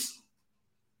Chiefs,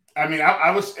 I mean,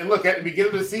 I was – and look, at the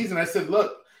beginning of the season, I said,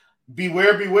 look,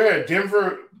 beware.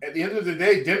 Denver, at the end of the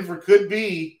day, Denver could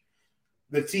be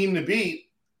the team to beat,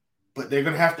 but they're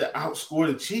going to have to outscore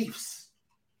the Chiefs.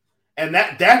 And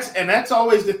that's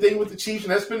always the thing with the Chiefs,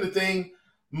 and that's been the thing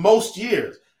most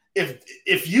years.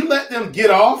 If you let them get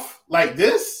off like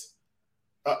this,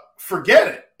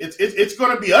 forget it. It's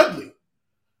going to be ugly.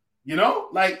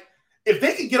 Like if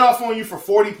they can get off on you for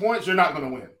 40 points, you're not going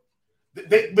to win.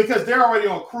 Because they're already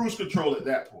on cruise control at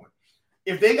that point.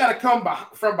 If they got to come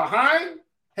from behind,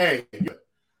 hey.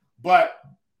 But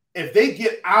if they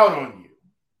get out on you,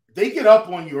 they get up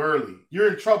on you early,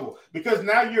 you're in trouble because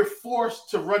now you're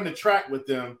forced to run the track with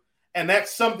them, and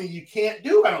that's something you can't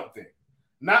do, I don't think.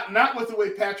 Not with the way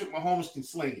Patrick Mahomes can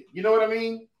sling it. You know what I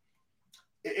mean?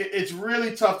 It's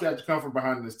really tough to have to come from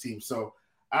behind this team. So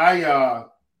I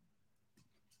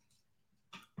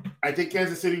think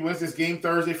Kansas City wins this game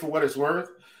Thursday for what it's worth,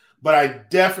 but I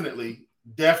definitely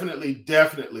think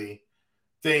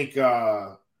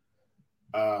the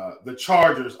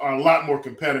Chargers are a lot more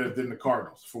competitive than the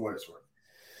Cardinals for what it's worth.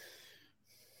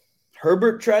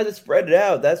 Herbert tried to spread it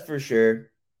out, that's for sure.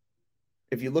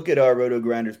 If you look at our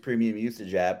RotoGrinders premium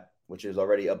usage app, which is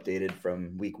already updated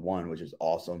from week 1, which is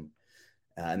awesome,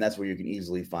 and that's where you can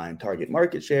easily find target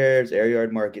market shares, air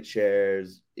yard market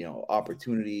shares,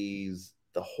 opportunities,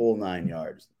 the whole 9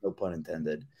 yards, no pun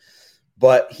intended.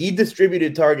 But he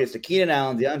distributed targets to Keenan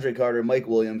Allen, DeAndre Carter, Mike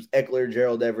Williams, Eckler,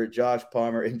 Gerald Everett, Josh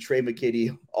Palmer, and Trey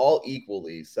McKitty all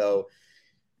equally. So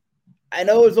I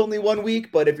know it's only 1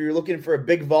 week, but if you're looking for a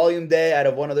big volume day out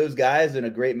of one of those guys in a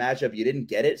great matchup, you didn't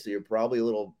get it. So you're probably a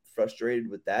little frustrated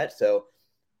with that. So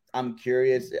I'm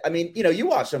curious. I mean, you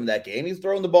watch some of that game. He's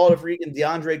throwing the ball to freaking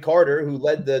DeAndre Carter, who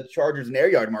led the Chargers in air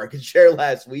yard market share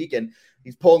last week. And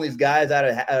he's pulling these guys out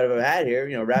of a hat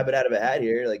here, rabbit out of a hat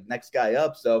here, like next guy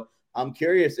up. So I'm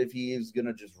curious if he's going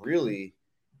to just really,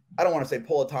 I don't want to say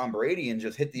pull a Tom Brady and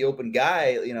just hit the open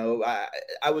guy.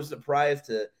 I was surprised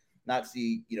to not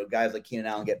see, guys like Keenan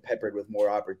Allen get peppered with more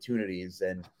opportunities,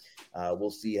 and we'll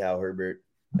see how Herbert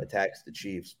attacks the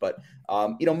Chiefs. But,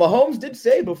 Mahomes did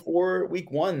say before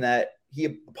week 1 that he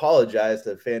apologized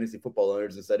to fantasy football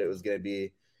owners and said it was going to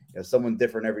be, someone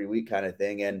different every week kind of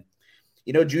thing. And,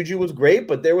 Juju was great,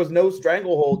 but there was no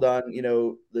stranglehold on,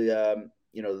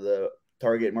 the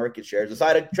target market shares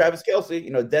aside of Travis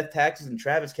Kelce, death taxes and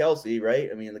Travis Kelce, right?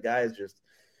 I mean, the guy is just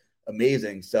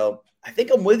amazing. So I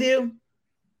think I'm with you.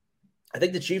 I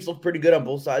think the Chiefs look pretty good on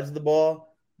both sides of the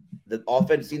ball. The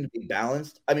offense seemed to be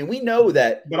balanced. I mean, we know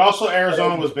that. But also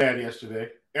Arizona was bad yesterday.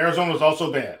 Arizona was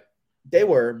also bad. They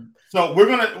were. So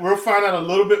we'll find out a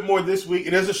little bit more this week.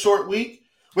 It is a short week,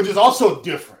 which is also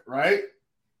different, right?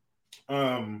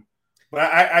 But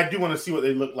I do want to see what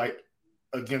they look like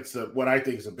against what I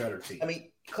think is a better team. I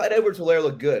mean, Clyde Edwards-Helaire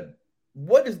looked good.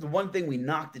 What is the one thing we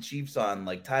knocked the Chiefs on,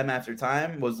 like time after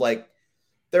time, was like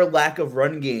their lack of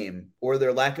run game or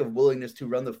their lack of willingness to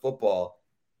run the football.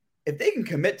 If they can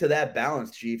commit to that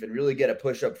balance, Chief, and really get a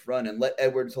push up front and let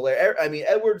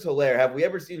Edwards-Helaire, have we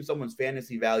ever seen someone's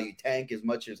fantasy value tank as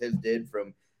much as his did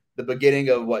from the beginning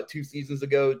of 2 seasons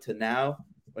ago to now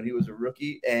when he was a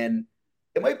rookie? And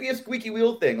it might be a squeaky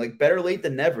wheel thing, like better late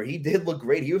than never. He did look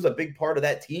great. He was a big part of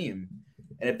that team.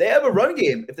 And if they have a run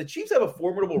game, if the Chiefs have a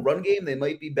formidable run game, they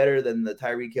might be better than the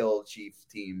Tyreek Hill Chiefs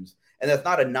teams. And that's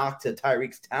not a knock to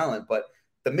Tyreek's talent, but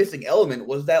the missing element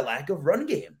was that lack of run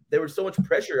game. There was so much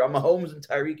pressure on Mahomes and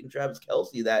Tyreek and Travis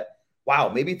Kelce that, wow,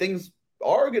 maybe things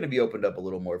are going to be opened up a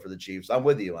little more for the Chiefs. I'm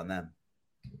with you on them.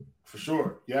 For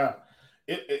sure. Yeah.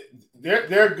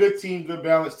 They're a good team, good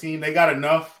balanced team. They got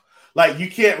enough. Like, you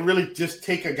can't really just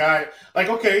take a guy. Like,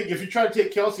 okay, if you try to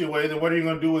take Kelsey away, then what are you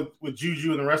going to do with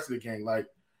Juju and the rest of the gang? Like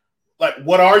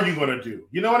what are you going to do?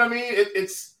 You know what I mean?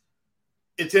 It's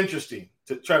interesting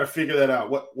to try to figure that out,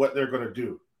 what they're going to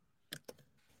do.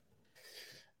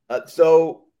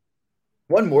 So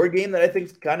one more game that I think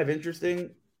is kind of interesting,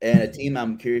 and a team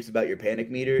I'm curious about your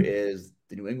panic meter, is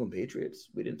the New England Patriots.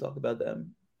 We didn't talk about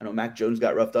them. I know Mac Jones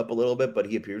got roughed up a little bit, but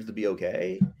he appears to be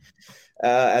okay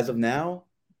as of now.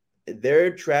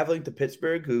 They're traveling to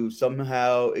Pittsburgh, who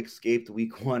somehow escaped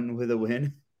week 1 with a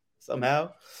win.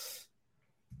 Somehow.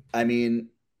 I mean,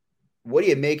 what do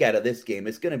you make out of this game?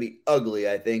 It's going to be ugly,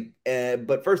 I think.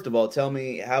 But first of all, tell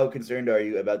me, how concerned are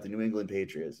you about the New England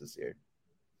Patriots this year?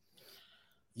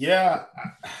 Yeah,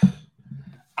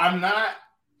 I'm not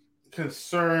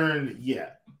concerned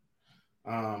yet.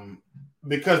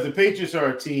 Because the Patriots are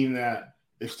a team that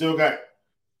they've still got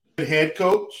a head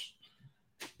coach,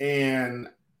 and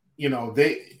you know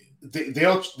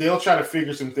they'll try to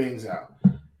figure some things out.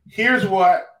 Here's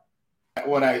what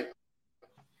I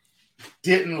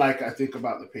didn't like, I think,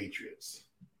 about the Patriots.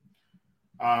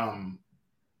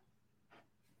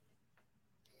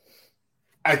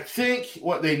 I think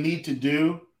what they need to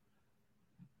do,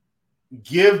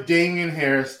 give Damian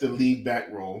Harris the lead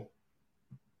back role,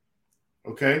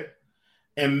 okay,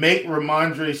 and make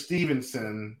Ramondre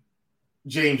Stevenson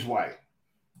James White,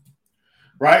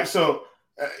 right? So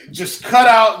just cut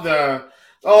out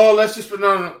let's just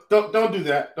don't do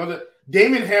that.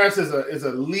 Damian Harris is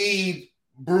a lead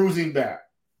bruising back.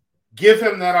 Give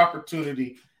him that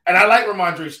opportunity. And I like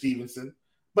Ramondre Stevenson,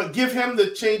 but give him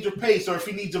the change of pace, or if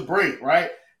he needs a break,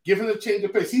 right? Give him the change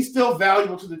of pace. He's still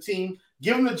valuable to the team.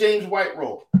 Give him the James White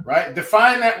role, right?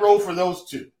 Define that role for those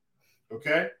two,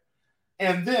 okay?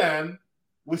 And then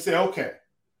we say, okay,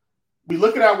 we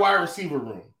look at our wide receiver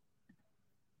room.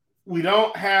 We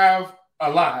don't have a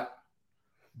lot,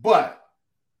 but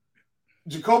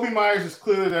Jacoby Myers is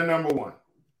clearly their number one,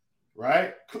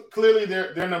 right? Clearly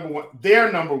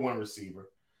they're number one receiver.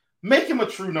 Make him a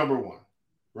true number one,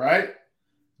 right?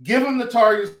 Give him the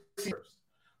target receivers.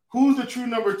 Who's the true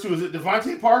number 2? Is it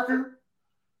Devontae Parker?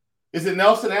 Is it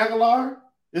Nelson Aguilar?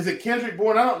 Is it Kendrick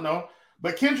Bourne? I don't know.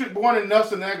 But Kendrick Bourne and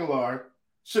Nelson Aguilar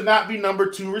should not be number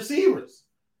 2 receivers.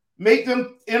 Make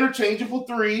them interchangeable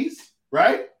threes,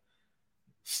 right?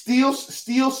 Steal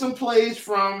some plays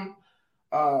from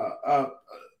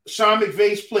Sean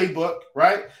McVay's playbook,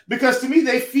 right? Because to me,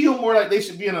 they feel more like they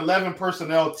should be an 11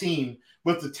 personnel team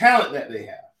with the talent that they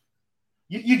have.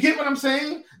 You get what I'm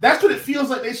saying? That's what it feels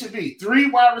like they should be.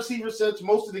 3 wide receiver sets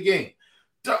most of the game.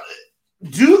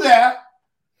 Do that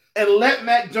and let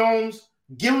Mac Jones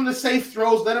give him the safe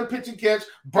throws, let him pitch and catch,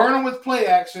 burn him with play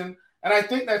action, and I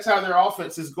think that's how their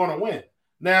offense is going to win.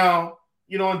 Now,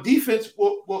 you know, on defense,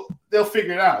 they'll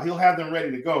figure it out. He'll have them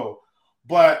ready to go.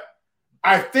 But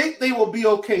I think they will be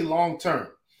okay long term.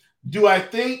 Do I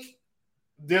think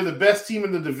they're the best team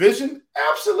in the division?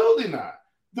 Absolutely not.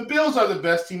 The Bills are the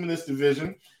best team in this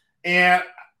division, and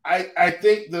I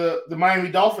think the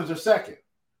Miami Dolphins are second.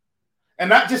 And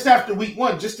not just after week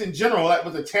 1, just in general, like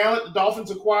with the talent the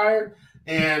Dolphins acquired,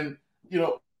 and, you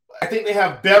know, I think they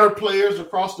have better players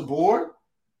across the board.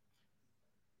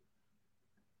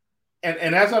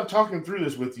 And as I'm talking through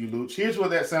this with you, Luuch, here's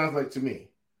what that sounds like to me.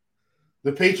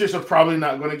 The Patriots are probably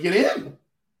not going to get in.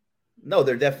 No,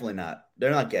 they're definitely not.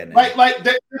 They're not getting in. Like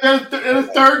they're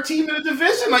the third team in the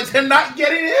division. Like, they're not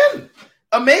getting in.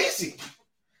 Amazing.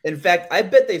 In fact, I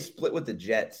bet they split with the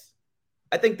Jets.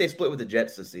 I think they split with the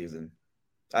Jets this season.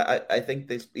 I think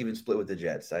they even split with the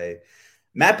Jets.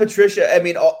 Matt Patricia, I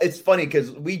mean, it's funny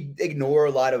because we ignore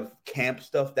a lot of camp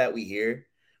stuff that we hear,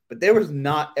 but there was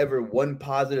not ever one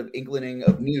positive inkling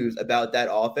of news about that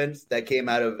offense that came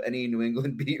out of any New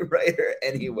England beat writer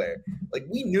anywhere. Like,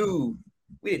 we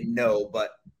didn't know,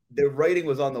 but the writing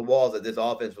was on the walls that this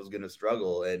offense was going to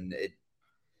struggle, and it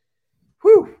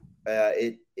really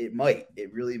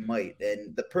might.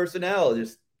 And the personnel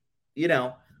just, you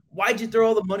know, why'd you throw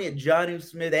all the money at Jonnu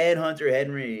Smith and Hunter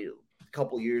Henry a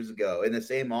couple years ago in the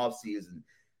same offseason?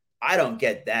 I don't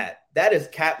get that. That is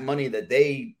cap money that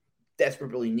they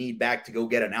desperately need back to go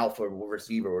get an alpha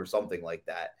receiver or something like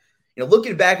that. You know,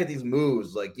 looking back at these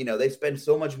moves, like, you know, they spend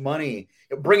so much money,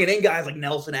 you know, bringing in guys like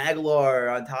Nelson Aguilar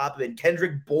on top of it,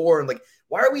 Kendrick Bourne. Like,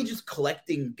 why are we just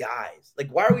collecting guys? Like,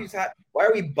 why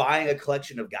are we buying a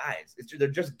collection of guys? They're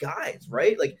just guys,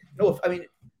 right? Like, no,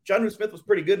 Jonnu Smith was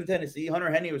pretty good in Tennessee.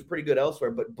 Hunter Henry was pretty good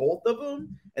elsewhere, but both of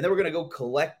them, and then we're going to go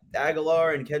collect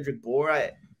Aguilar and Kendrick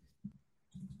Bourne.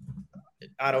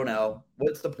 I don't know.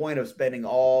 What's the point of spending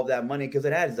all of that money? Because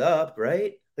it adds up,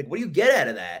 right? Like, what do you get out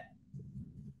of that?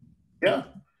 Yeah.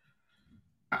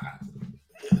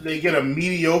 They get a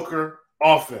mediocre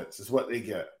offense is what they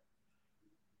get.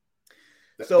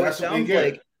 So it sounds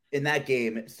like in that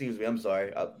game, excuse me, I'm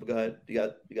sorry. Go ahead. You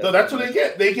got no, that's what they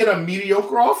get. They get a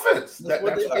mediocre offense. That's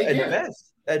what they get.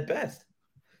 At best.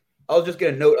 I was just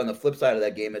going to note on the flip side of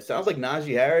that game, it sounds like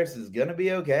Najee Harris is going to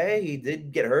be okay. He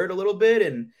did get hurt a little bit,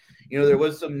 and there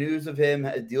was some news of him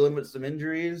dealing with some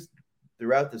injuries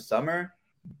throughout the summer.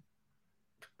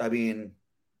 I mean,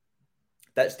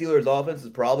 that Steelers offense is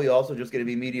probably also just going to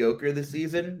be mediocre this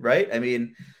season, right? I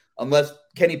mean, unless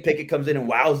Kenny Pickett comes in and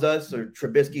wows us or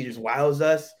Trubisky just wows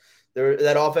us,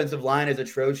 that offensive line is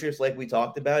atrocious like we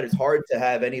talked about. It's hard to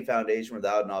have any foundation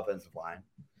without an offensive line.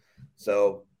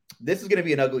 So this is going to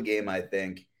be an ugly game, I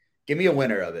think. Give me a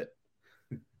winner of it.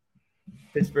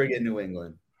 Pittsburgh and New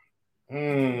England.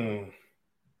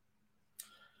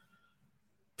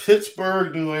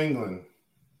 Pittsburgh, New England.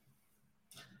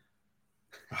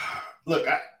 Look,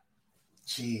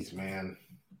 jeez, man.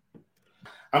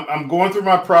 I'm going through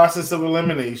my process of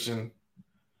elimination.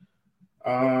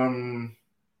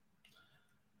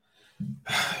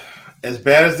 As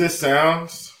bad as this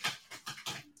sounds,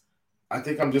 I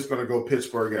think I'm just going to go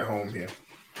Pittsburgh at home here.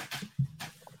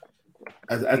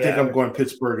 I think I'm going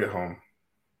Pittsburgh at home.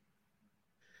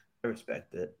 I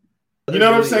respect it. You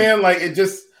know what I'm saying? Like, it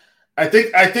just – I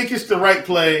think it's the right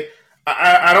play.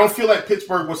 I don't feel like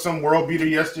Pittsburgh was some world beater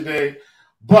yesterday,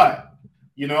 but,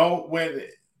 when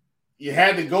you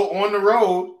had to go on the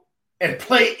road and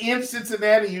play in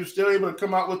Cincinnati, you're still able to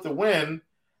come out with the win.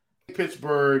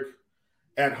 Pittsburgh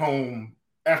at home,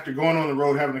 after going on the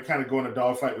road, having to kind of go in a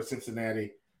dogfight with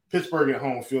Cincinnati, Pittsburgh at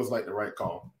home feels like the right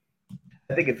call.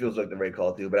 I think it feels like the right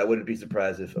call too, but I wouldn't be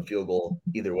surprised if a field goal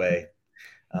either way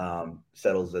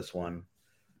settles this one.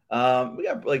 We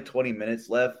got like 20 minutes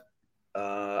left.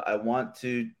 I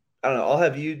don't know. I'll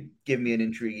have you give me an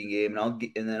intriguing game,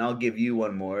 and then I'll give you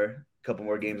a couple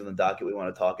more games on the docket we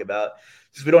want to talk about,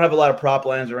 since we don't have a lot of prop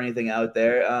lines or anything out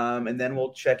there. And then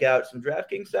we'll check out some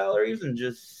DraftKings salaries and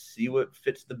just see what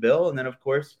fits the bill. And then, of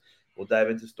course, we'll dive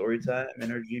into story time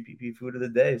and our GPP food of the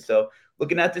day. So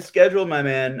looking at the schedule, my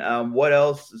man, what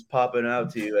else is popping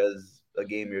out to you as a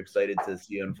game you're excited to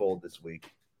see unfold this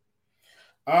week?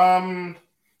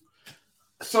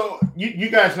 So you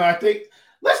guys know, I think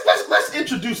let's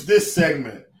introduce this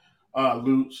segment,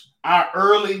 Luuch, our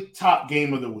early top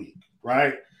game of the week,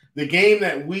 right? The game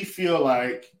that we feel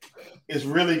like is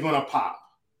really going to pop.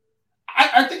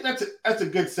 I think that's a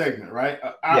good segment, right?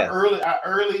 Our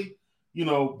early,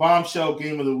 bombshell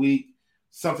game of the week,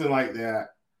 something like that.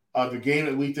 The game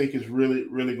that we think is really,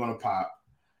 really going to pop,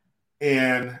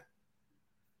 and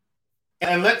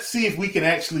let's see if we can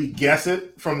actually guess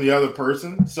it from the other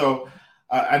person. So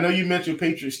I know you mentioned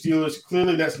Patriots Steelers.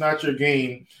 Clearly, that's not your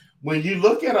game. When you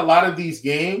look at a lot of these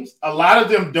games, a lot of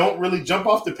them don't really jump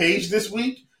off the page this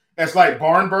week as like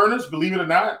barn burners, believe it or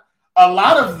not. A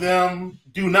lot of them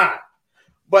do not.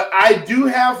 But I do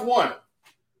have one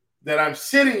that I'm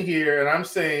sitting here and I'm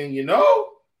saying,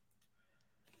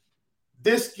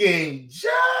 this game just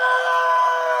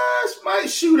might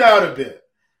shoot out a bit.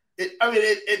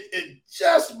 It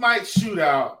just might shoot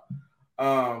out.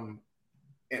 I've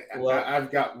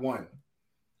got one.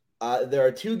 There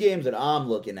are two games that I'm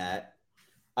looking at.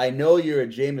 I know you're a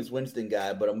Jameis Winston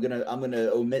guy, but I'm gonna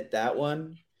omit that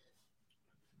one.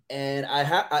 And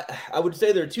I would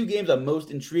say there are two games I'm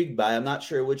most intrigued by. I'm not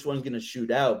sure which one's gonna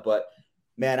shoot out, but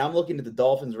man, I'm looking at the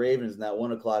Dolphins Ravens in that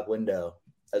 1 o'clock window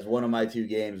as one of my two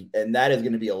games, and that is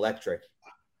gonna be electric.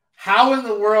 How in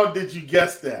the world did you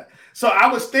guess that? So I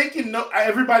was thinking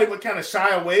everybody would kind of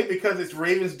shy away because it's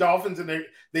Ravens Dolphins and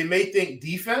they may think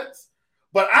defense.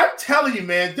 But I'm telling you,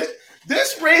 man,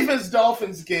 this Ravens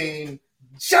Dolphins game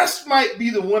just might be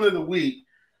the one of the week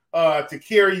to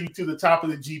carry you to the top of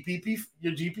the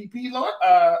your GPP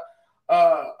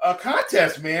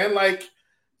contest, man. Like,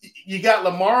 you got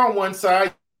Lamar on one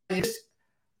side.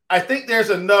 I think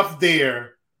there's enough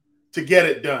there to get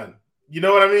it done. You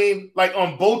know what I mean? Like,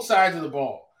 on both sides of the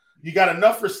ball. You got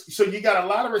enough. So you got a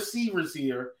lot of receivers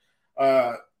here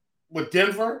with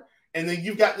Denver. And then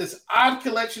you've got this odd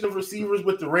collection of receivers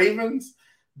with the Ravens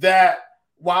that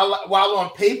while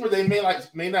on paper they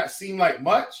may not seem like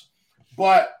much,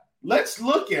 but let's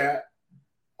look at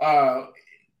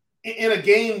in a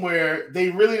game where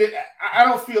they really I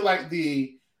don't feel like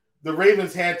the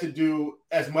Ravens had to do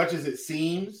as much as it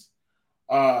seems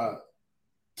to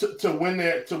win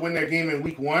their game in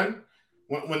week one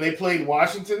when they played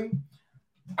Washington.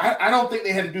 I don't think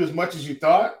they had to do as much as you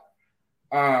thought.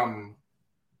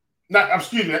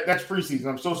 Excuse me, that's preseason.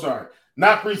 I'm so sorry.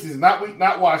 Not preseason,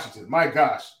 not Washington. My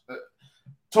gosh.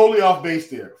 Totally off base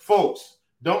there. Folks,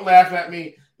 don't laugh at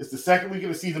me. It's the second week of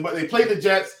the season, but they play the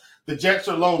Jets. The Jets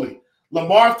are lowly.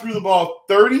 Lamar threw the ball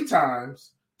 30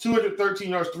 times, 213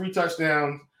 yards, 3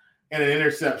 touchdowns, and an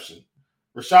interception.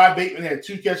 Rashad Bateman had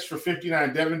 2 catches for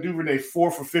 59. Devin Duvernay,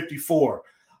 4 for 54.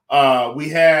 We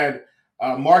had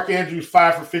Mark Andrews,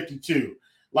 5 for 52.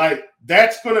 Like,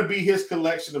 that's going to be his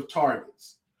collection of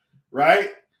targets, right?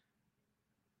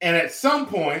 And at some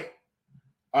point,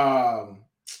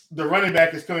 the running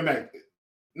back is coming back.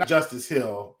 Not Justice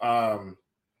Hill.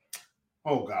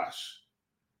 Oh, gosh.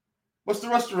 What's the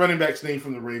rest of the running back's name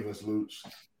from the Ravens, Luuch?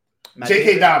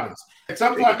 J.K. Dobbins. At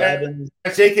some point,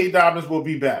 J.K. Dobbins will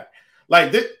be back.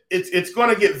 Like, it's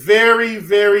going to get very,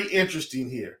 very interesting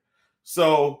here.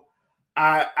 So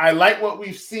I like what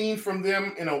we've seen from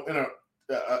them in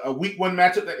a week 1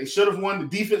 matchup that they should have won. The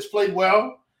defense played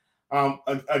well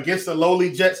against a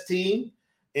lowly Jets team.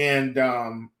 And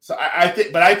so I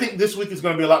think this week is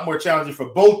going to be a lot more challenging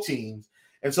for both teams.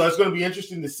 And so it's going to be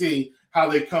interesting to see how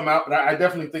they come out. But I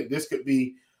definitely think this could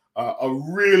be a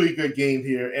really good game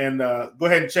here. And go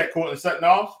ahead and check Courtland Sutton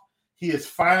off. He is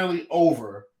finally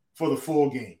over for the full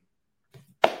game.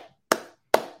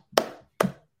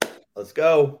 Let's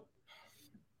go.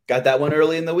 Got that one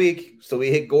early in the week. So we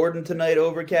hit Gordon tonight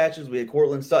over catches. We had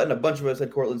Courtland Sutton. A bunch of us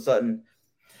had Courtland Sutton.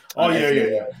 Oh,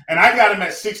 yeah. And I got him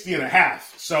at 60.5.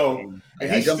 So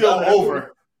and he's still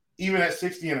over even at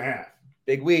 60.5.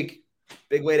 Big week.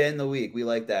 Big way to end the week. We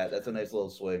like that. That's a nice little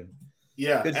swing.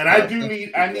 Yeah. Good and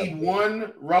stuff. I need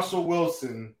one Russell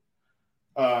Wilson.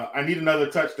 I need another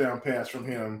touchdown pass from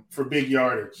him for big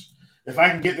yardage. If I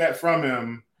can get that from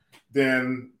him,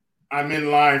 then I'm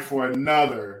in line for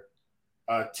another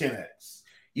 10x.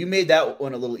 You made that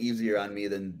one a little easier on me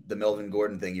than the Melvin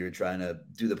Gordon thing you were trying to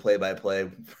do the play-by-play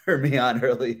for me on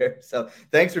earlier. So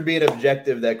thanks for being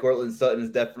objective that Courtland Sutton is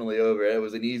definitely over. It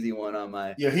was an easy one on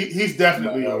my – Yeah, he's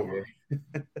definitely over.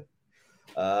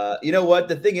 You know what?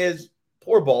 The thing is,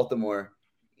 poor Baltimore.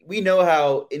 We know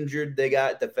how injured they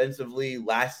got defensively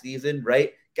last season,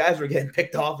 right? Guys were getting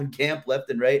picked off in camp left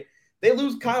and right. They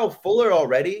lose Kyle Fuller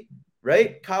already,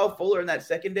 right? Kyle Fuller in that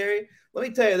secondary. Let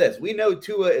me tell you this. We know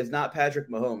Tua is not Patrick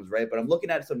Mahomes, right? But I'm looking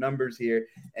at some numbers here,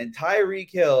 and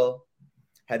Tyreek Hill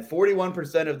had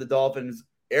 41% of the Dolphins'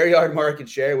 air yard market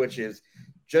share, which is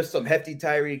just some hefty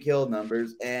Tyreek Hill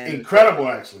numbers. And incredible,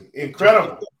 actually.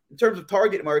 Incredible. In terms of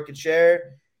target market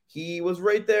share, he was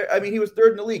right there. I mean, he was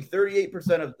third in the league,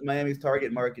 38% of Miami's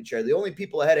target market share. The only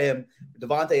people ahead of him,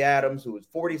 Devontae Adams, who was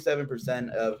 47%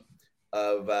 of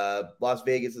Las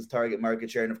Vegas's target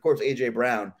market share. And, of course, A.J.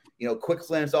 Brown. Quick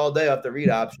slants all day off the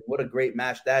read option. What a great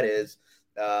match that is.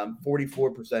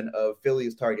 44% of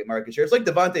Philly's target market share. It's like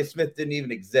Devontae Smith didn't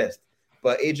even exist.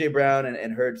 But A.J. Brown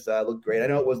and Hurts looked great. I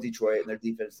know it was Detroit, and their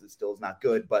defense still is not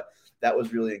good, but that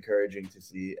was really encouraging to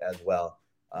see as well.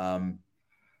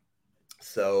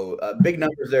 So big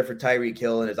numbers there for Tyreek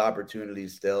Hill and his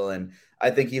opportunities still. And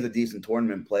I think he's a decent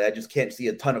tournament play. I just can't see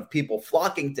a ton of people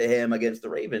flocking to him against the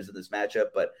Ravens in this matchup,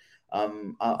 but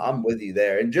I'm with you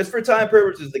there. And just for time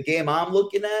purposes, the game I'm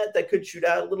looking at that could shoot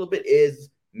out a little bit is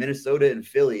Minnesota and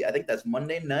Philly. I think that's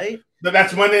Monday night. But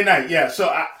that's Monday night, yeah. So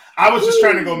I was just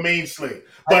trying to go main slate.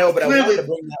 But clearly, I wanted to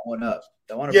bring that one up.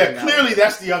 Clearly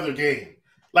that's the other game.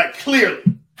 Like, clearly.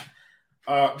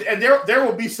 And there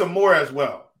will be some more as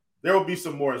well.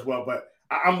 But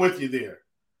I'm with you there.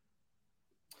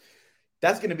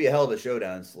 That's going to be a hell of a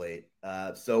showdown slate.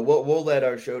 So we'll let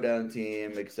our showdown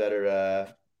team, et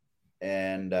cetera,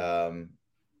 and all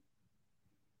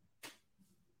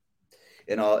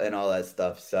that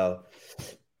stuff. So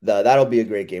that'll be a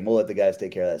great game. We'll let the guys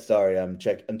take care of that. Sorry, I'm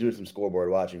doing some scoreboard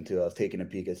watching too. I was taking a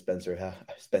peek at Spencer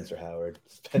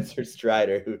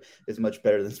Strider, who is much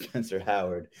better than Spencer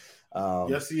Howard.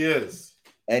 Yes, he is.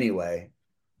 Anyway,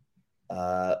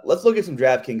 let's look at some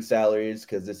DraftKings salaries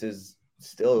because this is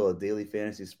still a daily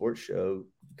fantasy sports show,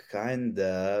 kind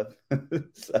of.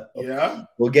 So yeah,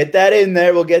 we'll get that in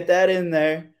there.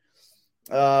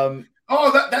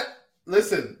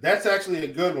 Listen, that's actually a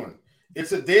good one.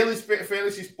 It's a daily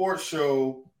fantasy sports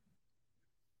show.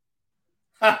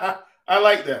 I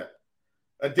like that.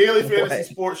 A daily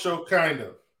fantasy sports show, kind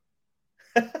of.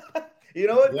 You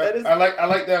know what? Yep, I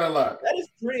like that a lot. That is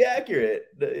pretty accurate.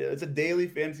 It's a daily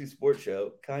fantasy sports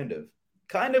show, kind of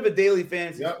a daily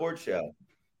fantasy sports show.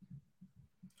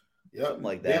 Yep, something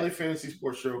like that. Daily fantasy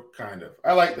sports show, kind of.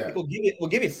 I like that. We'll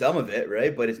give you some of it,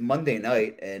 right? But it's Monday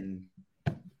night, and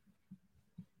I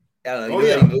don't know.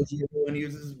 Emoji everyone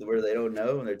uses where they don't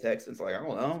know and they're texting. It's like, I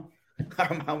don't know.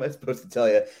 How am I supposed to tell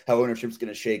you how ownership's going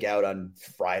to shake out on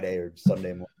Friday or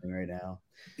Sunday morning right now?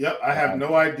 Yep, I have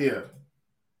no idea.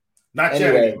 Not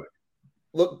anyway, yet, anyway.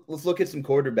 Let's look at some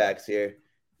quarterbacks here.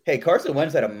 Hey, Carson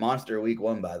Wentz had a monster week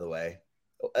 1, by the way.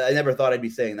 I never thought I'd be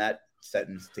saying that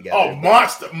sentence together. Oh,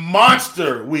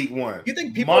 monster week 1. You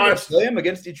think people are going to play him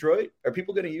against Detroit? Are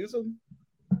people going to use him?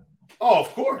 Oh, of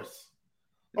course.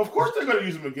 Of course they're going to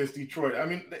use him against Detroit. I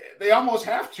mean, they almost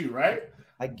have to, right?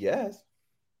 I guess.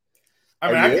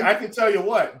 I mean, I can tell you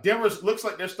what. Denver looks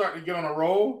like they're starting to get on a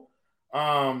roll.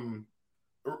 I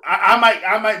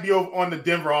might be on the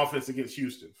Denver offense against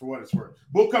Houston, for what it's worth.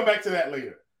 We'll come back to that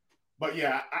later. But,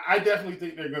 yeah, I definitely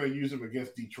think they're going to use him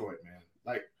against Detroit, man.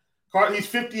 Like, he's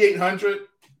 5,800.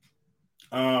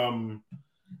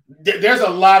 There's a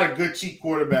lot of good cheap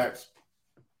quarterbacks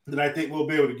that I think we'll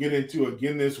be able to get into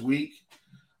again this week.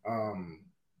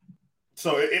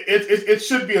 So it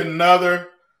should be another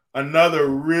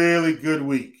really good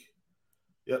week.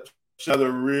 Yep,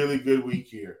 another really good week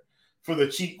here for the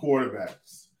cheap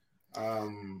quarterbacks.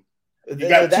 You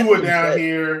got Tua down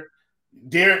here,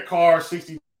 Derek Carr,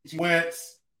 60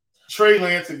 Wentz, Trey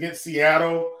Lance against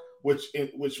Seattle, which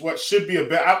what should be a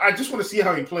bet. I just want to see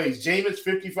how he plays. Jameis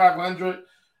 5,500,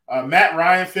 Matt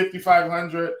Ryan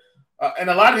 5,500,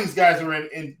 and a lot of these guys are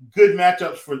in good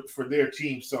matchups for their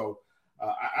team. So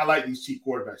I like these cheap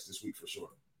quarterbacks this week for sure.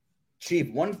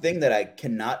 Cheap. One thing that I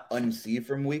cannot unsee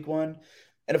from week 1,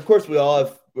 and of course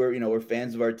we're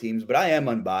fans of our teams, but I am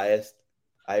unbiased.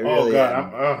 I really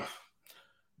am.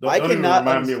 I cannot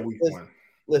remind me of week 1.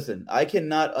 Listen, I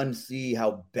cannot unsee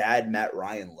how bad Matt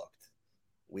Ryan looked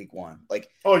week 1. Like,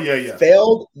 oh yeah,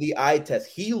 failed the eye test.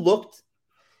 He looked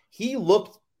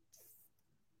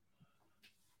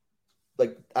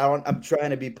like I'm trying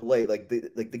to be polite. Like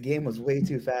the game was way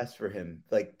too fast for him.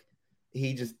 Like,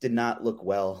 he just did not look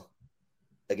well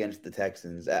against the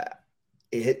Texans.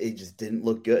 It just didn't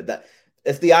look good.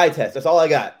 It's the eye test. That's all I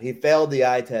got. He failed the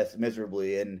eye test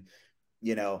miserably, and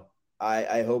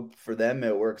I hope for them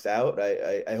it works out.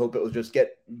 I hope it was just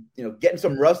getting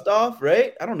some rust off,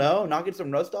 right? I don't know, knocking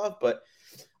some rust off, but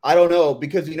I don't know,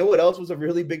 because you know what else was a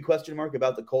really big question mark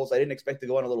about the Colts? I didn't expect to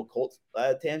go on a little Colts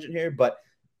tangent here, but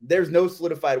there's no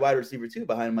solidified wide receiver 2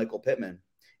 behind Michael Pittman.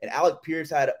 And Alec Pierce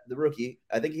had the rookie.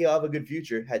 I think he'll have a good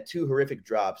future. Had 2 horrific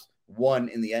drops, 1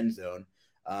 in the end zone.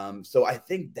 So I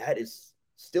think that is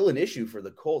still an issue for the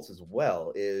Colts as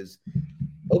well. Is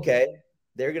okay,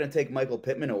 they're going to take Michael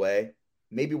Pittman away.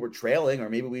 Maybe we're trailing, or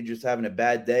maybe we're just having a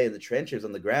bad day in the trenches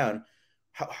on the ground.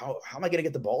 How am I going to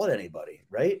get the ball at anybody,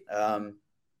 right?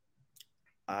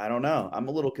 I don't know. I'm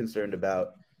a little concerned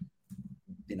about,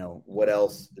 what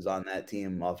else is on that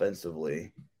team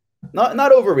offensively. Not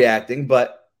overreacting,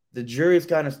 but the jury's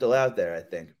kind of still out there, I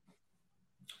think.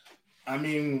 I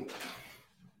mean,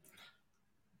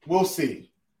 we'll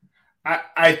see.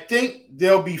 I think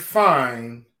they'll be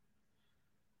fine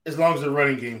as long as the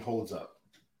running game holds up.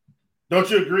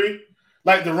 Don't you agree?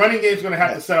 Like, the running game is going to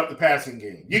have to set up the passing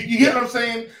game. You get what I'm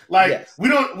saying? Like, we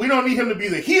don't need him to be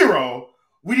the hero.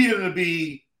 We need him to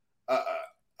be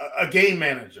a game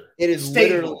manager. It is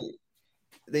stable. Literally,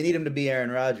 they need him to be Aaron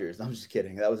Rodgers. I'm just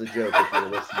kidding. That was a joke if you were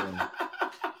listening.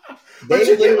 But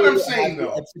you get what I'm saying,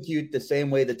 though. Execute the same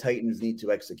way the Titans need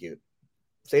to execute.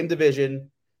 Same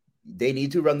division. They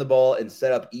need to run the ball and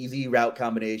set up easy route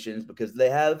combinations because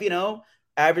they have,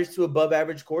 average to above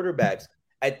average quarterbacks.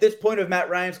 At this point of Matt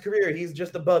Ryan's career, he's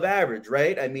just above average,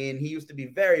 right? I mean, he used to be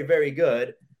very, very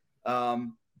good. But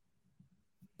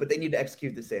they need to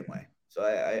execute the same way. So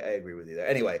I agree with you there.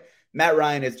 Anyway, Matt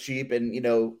Ryan is cheap and,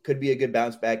 could be a good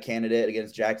bounce back candidate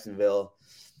against Jacksonville.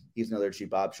 He's another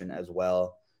cheap option as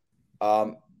well.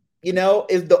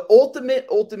 Is the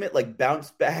ultimate like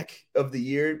bounce back of the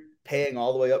year paying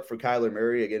all the way up for Kyler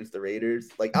Murray against the Raiders?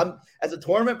 Like, as a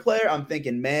tournament player, I'm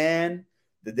thinking, man,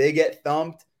 did they get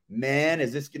thumped? Man,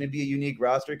 is this going to be a unique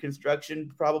roster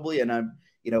construction? Probably. And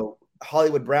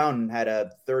Hollywood Brown had a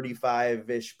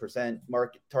 35-ish%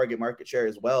 target market share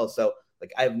as well. So,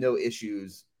 like, I have no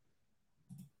issues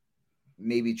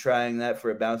maybe trying that for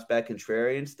a bounce back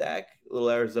contrarian stack, a little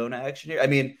Arizona action here. I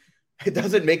mean, it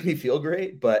doesn't make me feel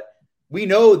great, but we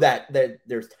know that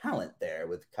there's talent there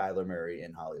with Kyler Murray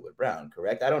and Hollywood Brown,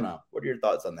 correct? I don't know. What are your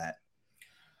thoughts on that?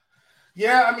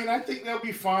 Yeah, I mean, I think they'll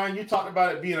be fine. You talked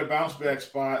about it being a bounce back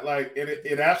spot. Like,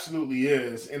 it absolutely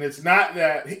is. And it's not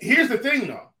that. Here's the thing,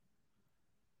 though.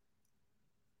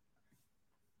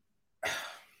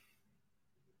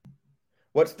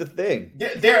 What's the thing?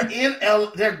 They're in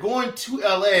they're going to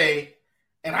LA,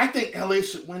 and I think LA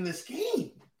should win this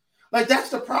game. Like, that's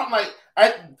the problem.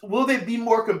 Like, will they be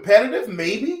more competitive?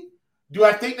 Maybe. Do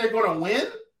I think they're going to win?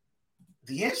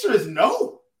 The answer is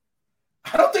no.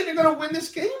 I don't think they're going to win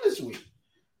this game this week.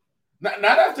 Not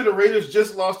after the Raiders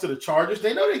just lost to the Chargers.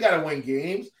 They know they got to win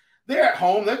games. They're at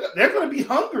home. They're going to be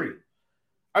hungry.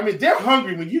 I mean, they're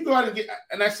hungry when you go out and get.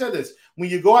 And I said this: when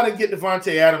you go out and get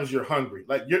Devontae Adams, you're hungry.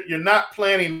 Like you're not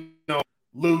planning on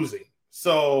losing.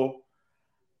 So,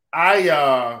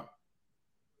 they're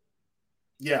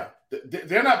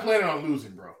not planning on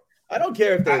losing, bro. I don't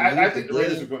care if they. I think the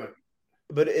Raiders are going to.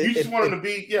 But you just want them to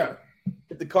be,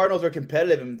 If the Cardinals are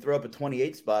competitive and throw up a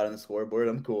 28 spot on the scoreboard,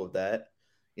 I'm cool with that.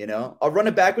 I'll run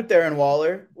it back with Darren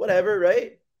Waller, whatever,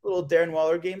 right? A little Darren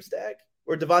Waller game stack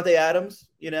or Devontae Adams,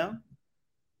 Yeah,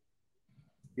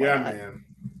 not? Man.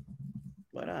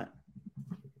 Why not?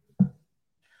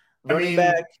 Running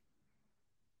back,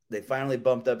 they finally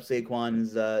bumped up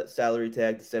Saquon's salary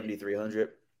tag to $7,300.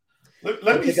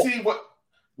 Let me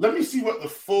see what the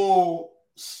full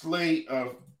slate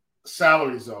of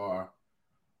salaries are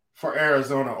for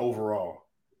Arizona overall.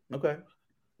 Okay.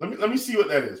 Let me see what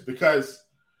that is because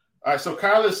all right, so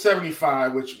Kyle is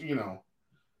 75, which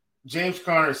James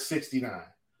Conner is 69.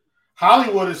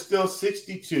 Hollywood is still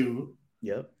 62.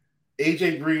 Yep.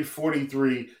 AJ Green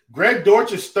 43. Greg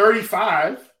Dortch is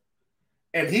 35,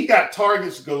 and he got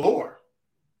targets galore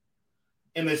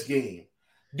in this game.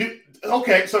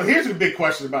 Okay, so here's a big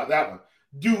question about that one.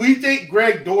 Do we think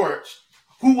Greg Dortch,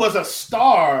 who was a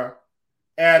star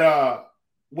at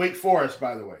Wake Forest,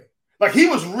 by the way, like he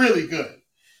was really good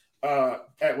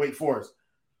at Wake Forest,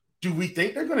 do we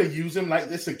think they're going to use him like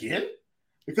this again?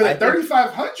 Because at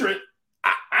 3,500,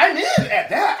 I'm in at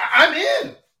that. I'm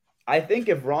in. I think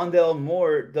if Rondale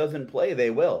Moore doesn't play,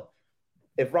 they will.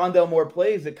 If Rondale Moore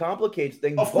plays, it complicates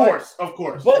things. Of course.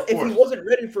 But if he wasn't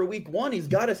ready for week 1, he's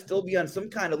got to still be on some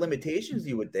kind of limitations,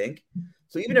 you would think.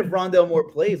 So even if Rondale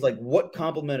Moore plays, like what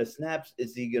complement of snaps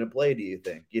is he going to play, do you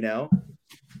think?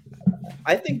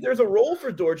 I think there's a role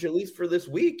for Dortch, at least for this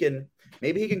week, and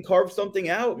maybe he can carve something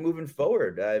out moving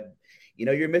forward.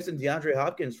 You're missing DeAndre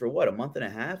Hopkins for a month and a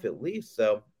half at least.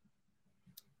 So,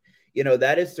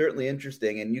 that is certainly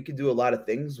interesting, and you can do a lot of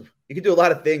things. You can do a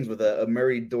lot of things with a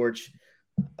Murray Dortch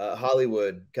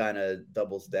Hollywood kind of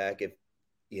double stack if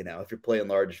you're playing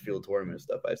large field tournament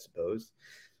stuff, I suppose.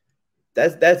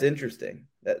 That's interesting.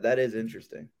 That is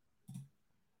interesting.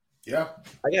 Yeah.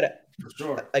 I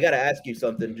gotta ask you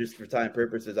something just for time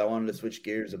purposes. I wanted to switch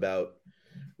gears about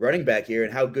running back here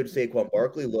and how good Saquon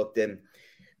Barkley looked. And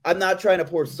I'm not trying to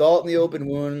pour salt in the open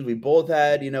wounds. We both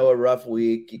had, a rough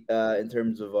week in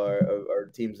terms of our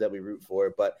teams that we root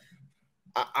for. But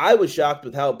I was shocked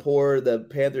with how poor the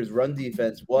Panthers' run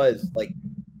defense was. Like,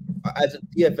 as a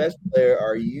DFS player,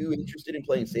 are you interested in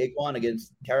playing Saquon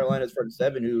against Carolina's front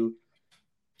seven? Who,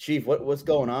 Chief, what's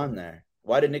going on there?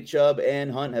 Why did Nick Chubb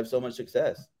and Hunt have so much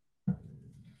success?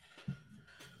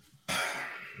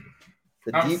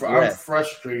 I'm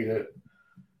frustrated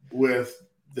with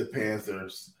the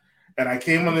Panthers. And I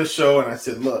came on this show and I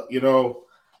said, look,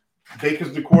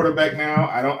 Baker's the quarterback now.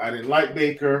 I didn't like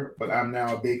Baker, but I'm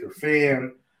now a Baker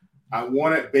fan. I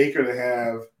wanted Baker to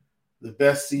have the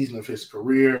best season of his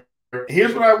career.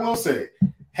 Here's what I will say.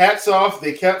 Hats off,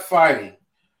 they kept fighting.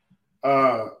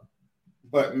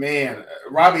 But man,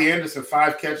 Robbie Anderson,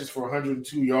 5 catches for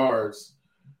 102 yards.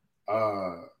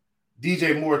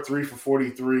 DJ Moore, 3 for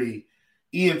 43.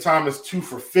 Ian Thomas, 2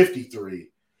 for 53.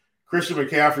 Christian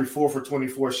McCaffrey, 4 for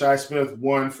 24. Shi Smith,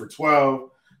 1 for 12.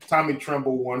 Tommy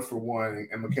Tremble, 1 for 1.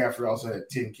 And McCaffrey also had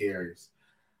 10 carries.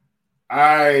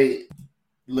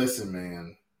 Listen,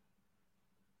 man.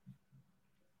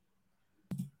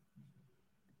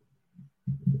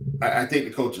 I think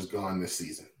the coach is gone this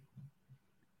season.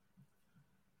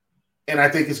 And I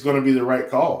think it's going to be the right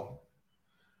call.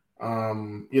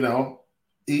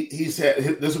 He's had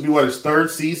this will be his 3rd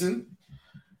season,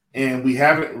 and we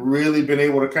haven't really been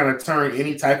able to kind of turn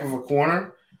any type of a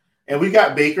corner. And we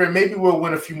got Baker, and maybe we'll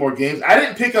win a few more games. I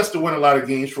didn't pick us to win a lot of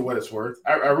games for what it's worth.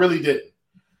 I really didn't.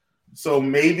 So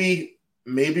maybe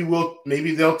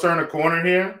they'll turn a corner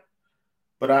here,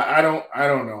 but I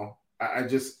don't know.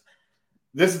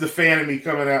 This is the fan of me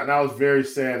coming out, and I was very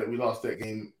sad that we lost that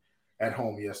game at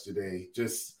home yesterday.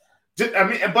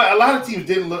 But a lot of teams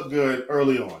didn't look good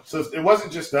early on. So it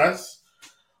wasn't just us,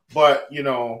 but,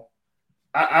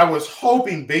 I was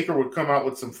hoping Baker would come out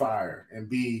with some fire and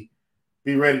be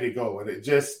ready to go. And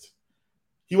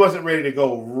he wasn't ready to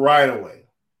go right away.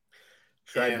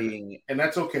 And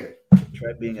that's okay.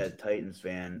 Try being a Titans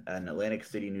fan at an Atlantic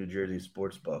City, New Jersey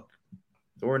sports book.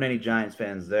 There weren't any Giants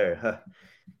fans there. Huh.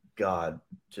 God,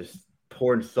 just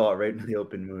pouring salt right into the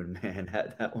open wound, man.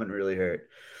 That one really hurt.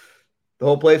 The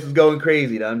whole place was going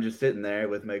crazy. And I'm just sitting there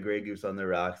with my Grey Goose on the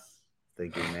rocks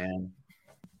thinking, man,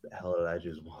 what the hell did I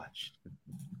just watch?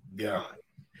 Yeah.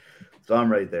 So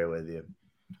I'm right there with you.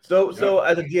 So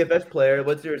as a DFS player,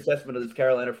 what's your assessment of this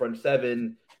Carolina front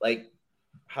seven? Like,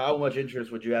 how much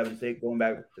interest would you have in going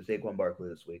back to Saquon Barkley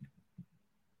this week?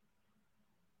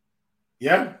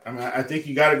 Yeah, I mean, I think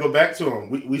you got to go back to him.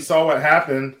 We saw what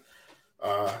happened.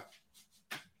 I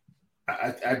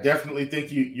definitely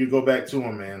think you go back to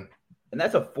him, man. And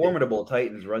that's a formidable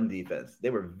Titans run defense. They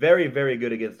were very, very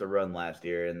good against the run last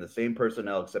year, and the same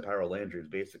personnel except Harold Landry is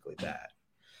basically bad.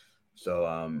 So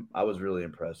I was really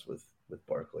impressed with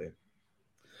Barkley.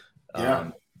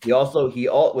 Yeah.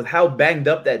 With how banged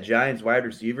up that Giants wide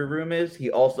receiver room is,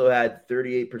 he also had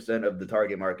 38% of the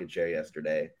target market share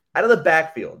yesterday out of the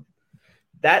backfield.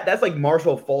 That's like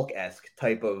Marshall Faulk-esque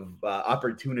type of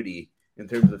opportunity in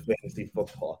terms of fantasy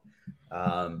football.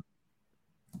 Now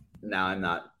I'm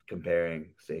not comparing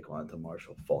Saquon to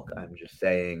Marshall Faulk. I'm just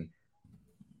saying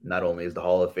not only is the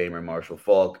Hall of Famer Marshall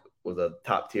Faulk was a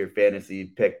top-tier fantasy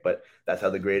pick, but that's how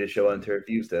the greatest show on turf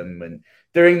used him. And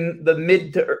during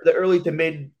the early to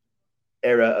mid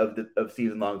era of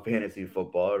season-long fantasy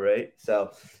football, right?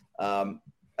 So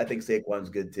I think Saquon's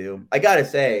good too. I got to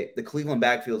say, the Cleveland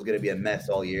backfield is going to be a mess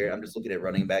all year. I'm just looking at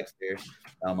running backs here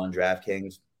on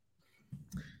DraftKings.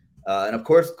 And of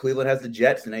course, Cleveland has the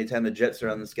Jets, and anytime the Jets are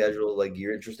on the schedule, like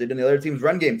you're interested in the other team's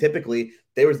run game, typically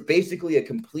there was basically a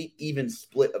complete even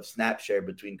split of snap share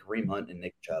between Kareem Hunt and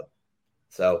Nick Chubb.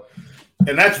 So,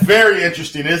 and that's very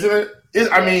interesting, isn't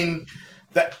it? I mean,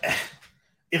 that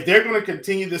if they're going to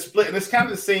continue this split, and it's kind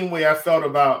of the same way I felt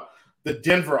about the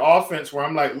Denver offense, where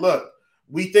I'm like, look,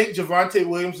 we think Javonte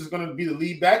Williams is going to be the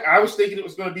lead back. I was thinking it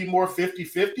was going to be more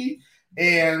 50-50,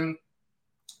 and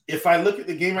if I look at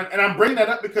the game, and I'm bringing that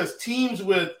up because teams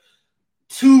with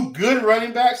two good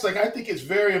running backs, like I think it's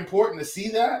very important to see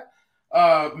that.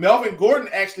 Melvin Gordon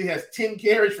actually has 10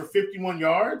 carries for 51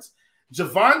 yards.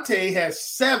 Javonte has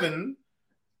 7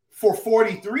 for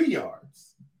 43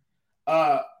 yards.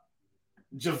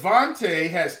 Javonte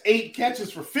has 8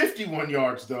 catches for 51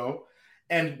 yards, though,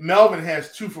 and Melvin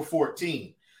has 2 for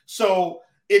 14. So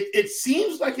it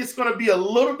seems like it's going to be a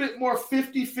little bit more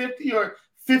 50-50 or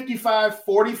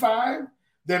 55-45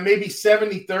 than maybe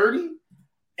 70-30.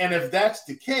 And if that's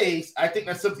the case, I think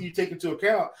that's something you take into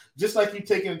account, just like you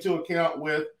take into account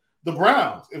with the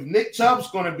Browns. If Nick Chubb's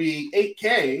going to be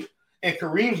 8K and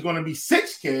Kareem's going to be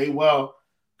 6K, well,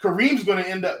 Kareem's going to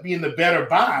end up being the better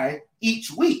buy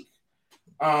each week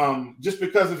just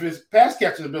because of his pass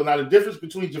catching ability. Now, the difference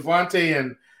between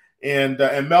Javonte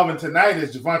and Melvin tonight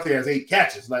is Javonte has 8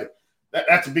 catches. Like,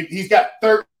 that's a big – he's got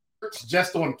 30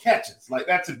 just on catches. Like,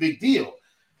 that's a big deal.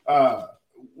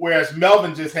 Whereas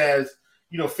Melvin just has,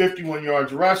 51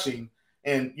 yards rushing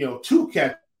and, 2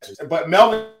 catches. But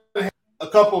Melvin had a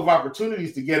couple of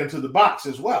opportunities to get into the box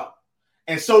as well.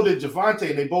 And so did Javonte,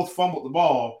 and they both fumbled the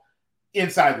ball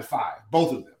inside the 5,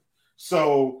 both of them.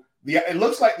 So it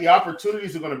looks like the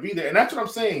opportunities are going to be there. And that's what I'm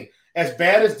saying. As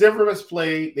bad as Denver has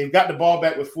played, they've got the ball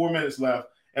back with 4 minutes left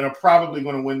and are probably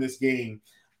going to win this game.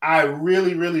 I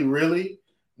really, really, really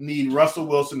need Russell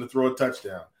Wilson to throw a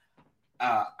touchdown.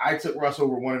 I took Russell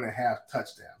over 1.5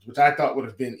 touchdowns, which I thought would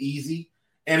have been easy.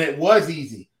 And it was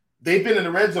easy. They've been in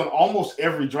the red zone almost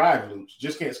every drive, Luuch.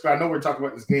 Just can't score. I know we're talking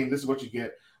about this game. This is what you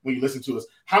get when you listen to us.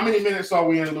 How many minutes are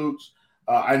we in, Luuch?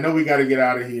 I know we got to get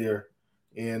out of here.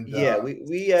 And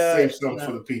we save some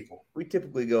for the people. We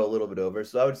typically go a little bit over,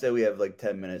 so I would say we have like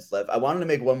 10 minutes left. I wanted to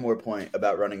make one more point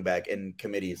about running back and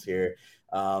committees here.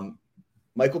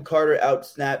 Michael Carter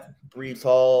outsnapped Breece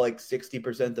Hall like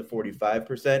 60% to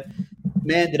 45%.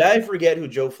 Man, did I forget who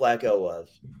Joe Flacco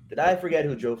was?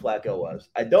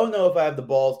 I don't know if I have the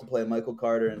balls to play Michael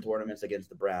Carter in tournaments against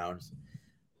the Browns.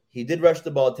 He did rush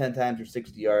the ball 10 times for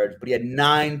 60 yards, but he had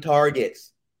 9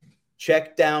 targets.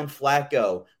 Check down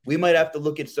Flacco. We might have to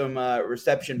look at some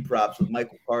reception props with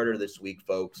Michael Carter this week,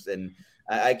 folks. And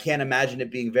I can't imagine it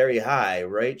being very high,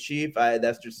 right, Chief?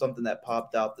 That's just something that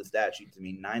popped off the stat sheet to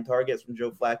me. 9 targets from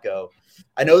Joe Flacco.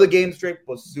 I know the game script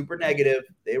was super negative.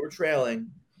 They were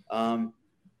trailing.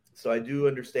 So I do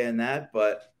understand that.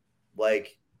 But,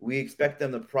 we expect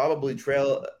them to probably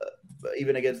trail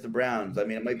even against the Browns. I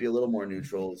mean, it might be a little more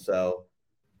neutral. So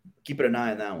keep an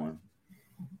eye on that one.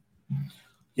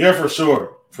 Yeah, for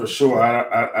sure.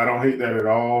 I don't hate that at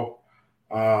all.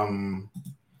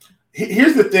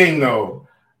 Here's the thing, though,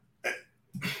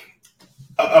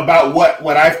 about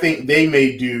what I think they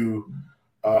may do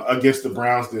against the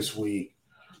Browns this week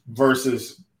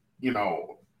versus,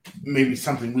 maybe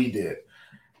something we did.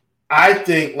 I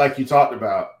think, like you talked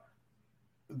about,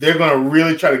 they're going to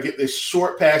really try to get this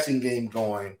short passing game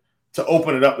going to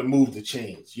open it up and move the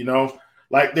chains,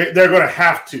 Like, they're going to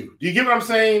have to. Do you get what I'm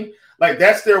saying? Like,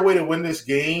 that's their way to win this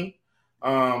game.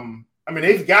 I mean,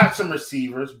 they've got some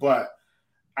receivers, but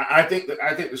I think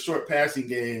the short passing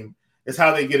game is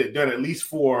how they get it done, at least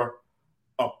for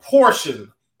a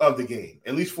portion of the game.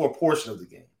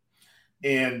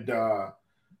 And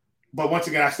but once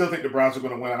again, I still think the Browns are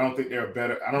going to win. I don't think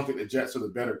the Jets are the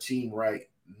better team right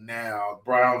now.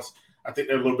 Browns, I think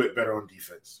they're a little bit better on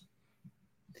defense.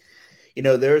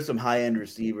 There are some high-end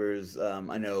receivers.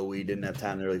 I know we didn't have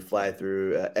time to really fly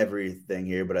through everything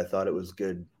here, but I thought it was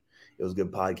good. It was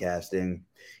good podcasting.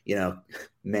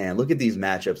 Man, look at these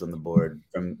matchups on the board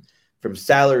from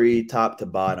salary top to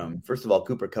bottom. First of all,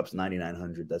 Cooper Kupp's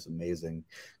 9,900. That's amazing.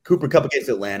 Cooper Kupp against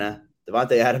Atlanta.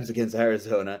 Devontae Adams against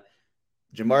Arizona.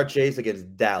 Jamar Chase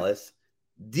against Dallas.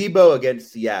 Debo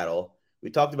against Seattle. We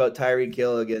talked about Tyreek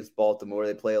Hill against Baltimore.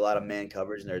 They play a lot of man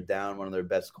coverage, and they're down one of their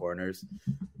best corners.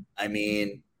 I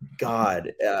mean,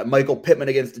 God, Michael Pittman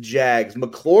against the Jags,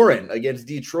 McLaurin against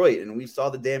Detroit, and we saw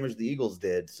the damage the Eagles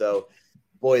did. So,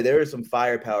 boy, there is some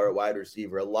firepower at wide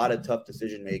receiver. A lot of tough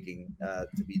decision-making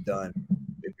to be done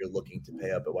if you're looking to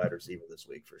pay up at wide receiver this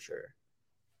week for sure.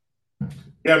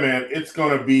 Yeah, man, it's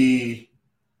going to be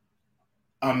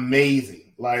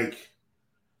amazing. Like,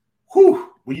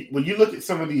 when you look at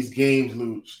some of these games,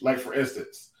 Luuch, like, for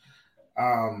instance,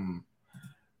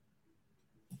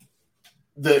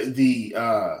 the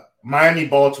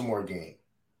Miami-Baltimore game,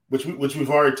 which we've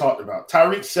already talked about.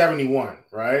 Tyreek 71,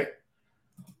 right?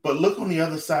 But look on the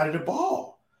other side of the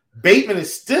ball. Bateman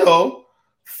is still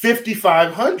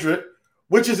 5,500,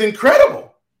 which is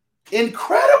incredible.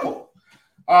 Incredible.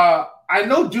 I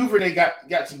know Duvernay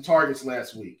got some targets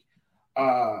last week.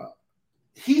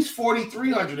 He's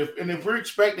 4,300. And if we're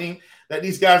expecting that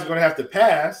these guys are going to have to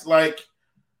pass, like,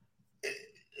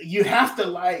 you have to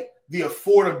like the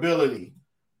affordability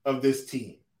of this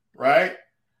team, right?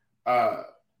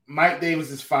 Mike Davis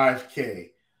is 5K.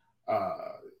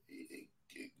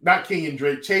 Not Kenyon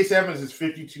Drake. Chase Evans is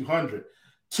 5,200.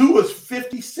 Tua is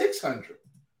 5,600.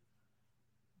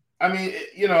 I mean,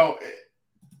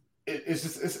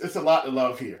 it's a lot to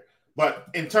love here. But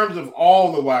in terms of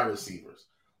all the wide receivers,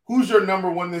 who's your number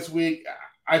one this week?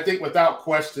 I think without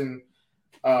question,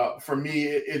 for me,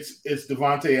 it's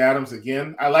Devontae Adams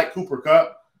again. I like Cooper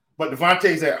Kupp, but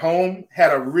Devontae's at home,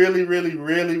 had a really, really,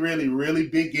 really, really, really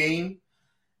big game.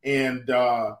 And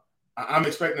I'm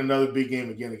expecting another big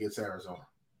game again against Arizona.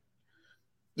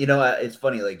 It's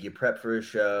funny, like, you prep for a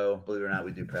show. Believe it or not,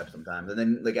 we do prep sometimes. And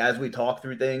then, like, as we talk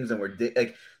through things and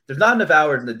there's not enough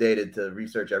hours in the day to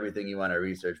research everything you want to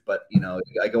research. But,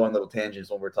 I go on little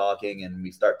tangents when we're talking and we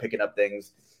start picking up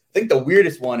things. I think the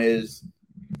weirdest one is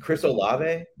Chris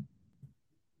Olave.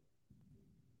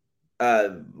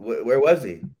 Where was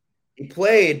he? He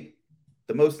played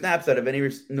the most snaps out of any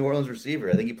New Orleans receiver.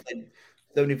 I think he played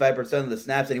 75% of the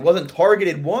snaps, and he wasn't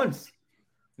targeted once.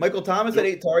 Michael Thomas had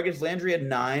 8 targets. Landry had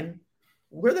 9.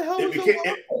 Where the hell was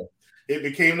it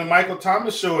became the Michael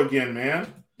Thomas show again,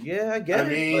 man. Yeah, I get it. I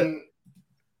mean,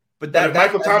 but if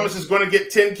Michael Thomas is going to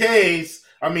get 10 Ks,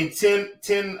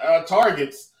 10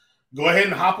 targets, go ahead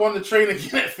and hop on the train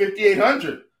again at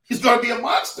 5,800. He's going to be a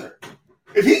monster.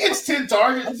 If he gets 10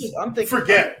 targets,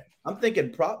 forget it. I'm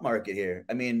thinking prop market here.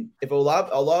 I mean, if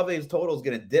Olave's total is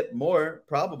going to dip more,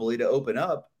 probably to open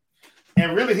up.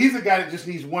 And really, he's a guy that just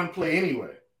needs one play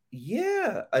anyway.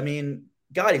 Yeah. I mean,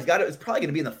 God, it's probably going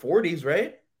to be in the 40s,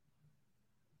 right?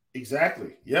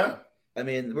 Exactly. Yeah. I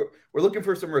mean, we're looking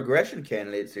for some regression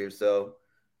candidates here, so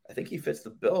I think he fits the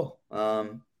bill.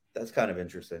 That's kind of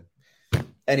interesting.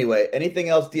 Anyway, anything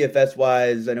else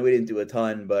DFS-wise? I know we didn't do a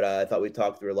ton, but I thought we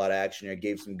talked through a lot of action here.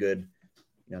 Gave some good,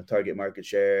 target market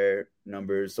share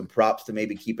numbers, some props to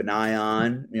maybe keep an eye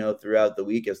on, throughout the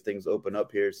week as things open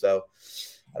up here. So,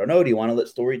 I don't know. Do you want to let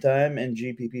Storytime and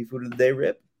GPP Food of the Day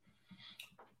rip?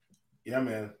 Yeah,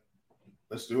 man.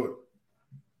 Let's do it.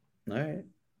 All right.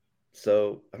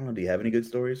 So, I don't know. Do you have any good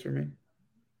stories for me?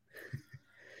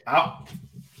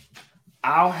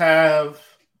 I'll have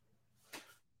a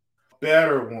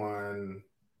better one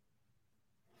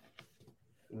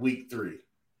week 3.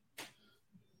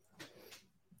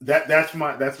 That's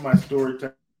my story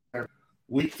time.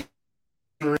 Week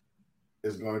 3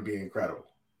 is going to be incredible.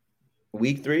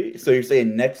 Week 3? So you're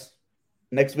saying next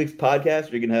week's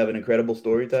podcast, you're going to have an incredible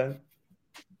story time?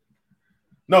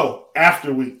 No,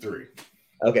 after week 3.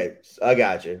 Okay, I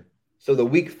got you. So the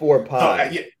week 4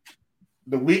 pod.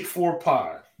 The week 4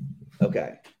 pod.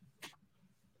 Okay.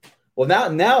 Well,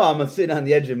 now I'm sitting on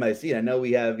the edge of my seat. I know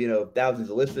we have, thousands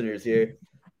of listeners here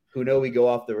who know we go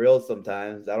off the rails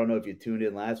sometimes. I don't know if you tuned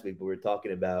in last week, but we were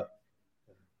talking about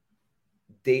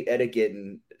date etiquette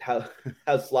and how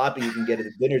sloppy you can get at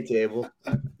the dinner table.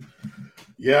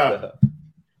 Yeah.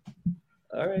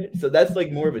 All All right. So that's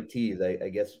like more of a tease. I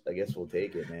guess we'll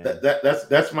take it, man.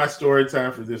 That's my story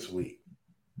time for this week.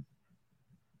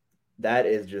 That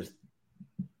is just,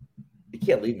 you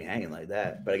can't leave me hanging like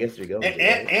that. But I guess you're going.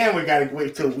 And we got to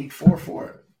wait till week 4 for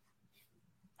it.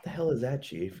 What the hell is that,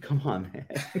 Chief? Come on, man.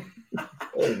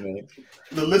 Wait a minute.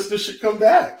 The listeners should come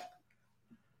back.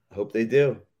 I hope they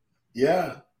do.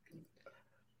 Yeah.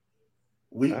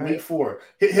 Week 4.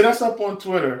 Hit us up on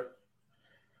Twitter.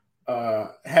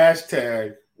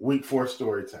 Hashtag week 4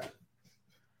 story time.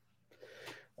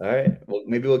 All right. Well,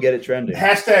 maybe we'll get it trending.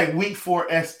 Hashtag week 4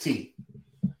 ST.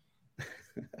 All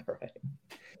right.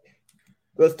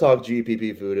 Let's talk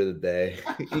GPP food of the day.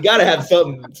 You got to have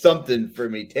something for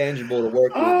me tangible to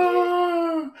work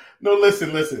with. No,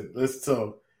 listen.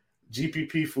 So,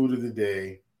 GPP food of the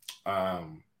day. I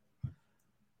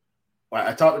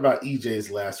talked about EJ's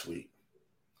last week.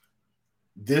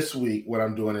 This week, what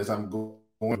I'm doing is I'm going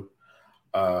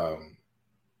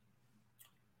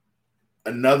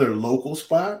another local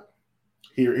spot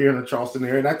here in the Charleston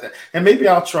area, and maybe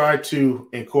I'll try to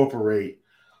incorporate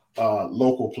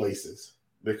local places,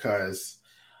 because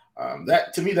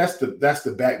that, to me, that's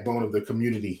the backbone of the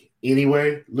community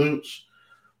anyway, Luuch,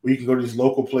 where you can go to these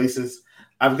local places.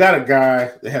 I've got a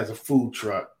guy that has a food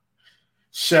truck,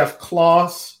 Chef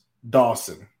Klaus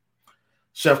Dawson,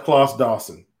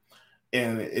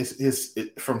 and it's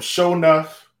from Show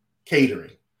Enough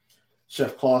Catering,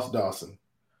 Chef Klaus Dawson.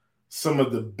 Some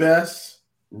of the best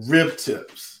rib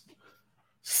tips,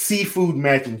 seafood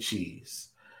mac and cheese,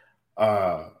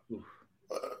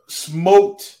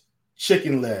 smoked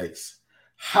chicken legs,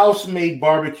 house-made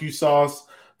barbecue sauce,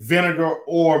 vinegar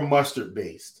or mustard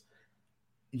based.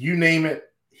 You name it,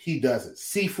 he does it.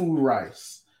 Seafood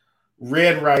rice,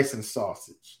 red rice and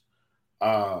sausage,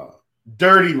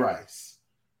 dirty rice.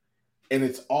 And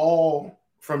it's all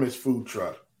from his food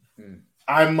truck.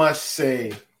 I must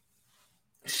say,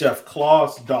 Chef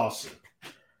Klaus Dawson,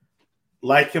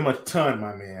 like him a ton,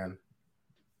 my man.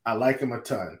 I like him a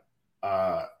ton.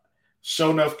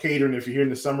 Show Enough Catering, if you're here in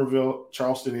the Somerville,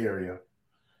 Charleston area,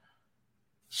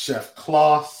 Chef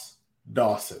Klaus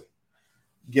Dawson.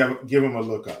 Give him a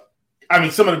look up. I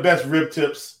mean, some of the best rib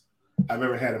tips I've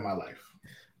ever had in my life.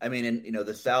 I mean, in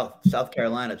the South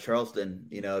Carolina, Charleston,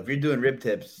 if you're doing rib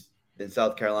tips in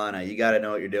South Carolina, you got to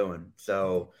know what you're doing.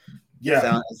 So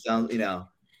yeah, it sounds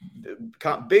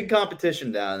big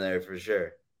competition down there for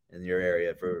sure in your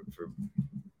area for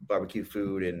barbecue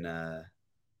food and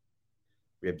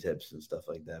rib tips and stuff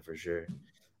like that for sure.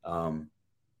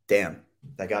 Damn,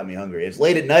 that got me hungry. It's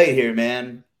late at night here,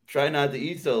 man. Try not to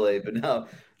eat so late, but now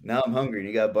I'm hungry and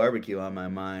you got barbecue on my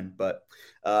mind. But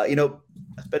I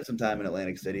spent some time in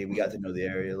Atlantic City. We got to know the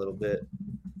area a little bit.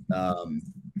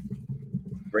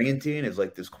 Brigantine is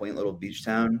like this quaint little beach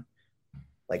town,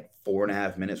 like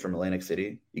 4.5 minutes from Atlantic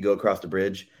City. You go across the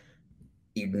bridge,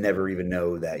 you'd never even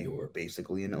know that you were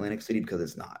basically in Atlantic City, because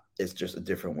it's not. It's just a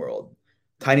different world.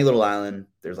 Tiny little island.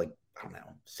 There's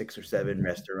 6 or 7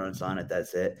 restaurants on it.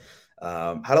 That's it.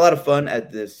 Had a lot of fun at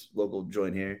this local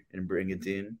joint here in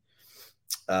Brigantine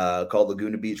called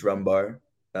Laguna Beach Rum Bar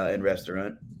and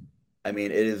Restaurant. I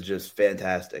mean, it is just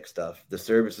fantastic stuff. The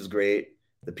service is great.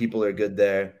 The people are good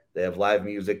there. They have live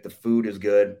music. The food is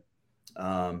good.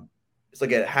 It's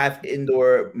like a half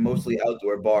indoor, mostly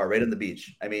outdoor bar right on the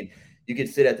beach. I mean, you can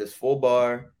sit at this full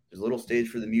bar. There's a little stage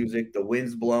for the music. The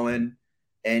wind's blowing,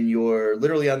 and you're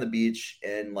literally on the beach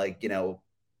and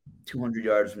 200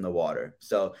 yards from the water.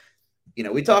 So,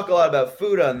 we talk a lot about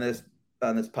food on this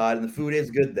pod, and the food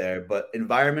is good there. But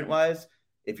environment-wise,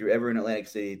 if you're ever in Atlantic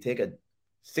City, take a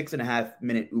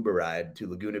 6.5-minute Uber ride to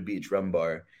Laguna Beach Rum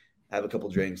Bar, have a couple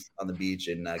drinks on the beach,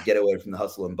 and get away from the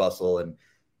hustle and bustle and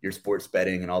your sports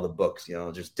betting and all the books.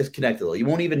 Just disconnect a little. You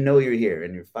won't even know you're here,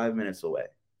 and you're 5 minutes away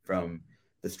from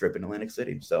the Strip in Atlantic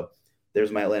City. So there's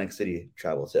my Atlantic City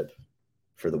travel tip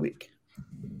for the week.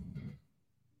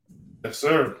 Yes,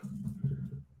 sir.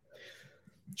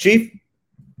 Chief,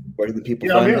 where can the people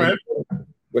find you? Right?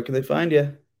 Where can they find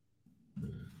you?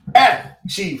 At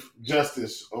Chief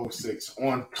Justice 06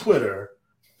 on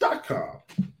Twitter.com.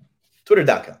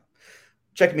 Twitter.com.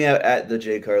 Check me out at the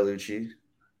J Carlucci.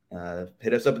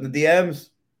 Hit us up in the DMs.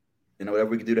 Whatever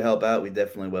we can do to help out, we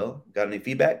definitely will. Got any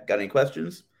feedback? Got any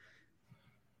questions?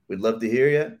 We'd love to hear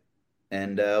you.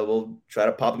 And we'll try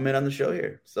to pop them in on the show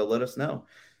here. So let us know.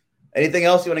 Anything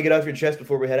else you want to get off your chest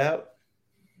before we head out?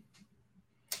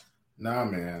 Nah,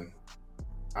 man.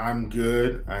 I'm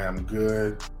good. I am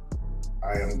good.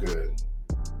 I'm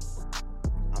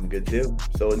good too.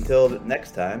 So until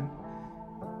next time,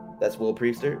 that's Will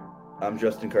Priester. I'm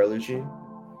Justin Carlucci.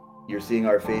 You're seeing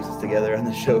our faces together on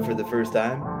the show for the first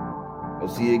time. We'll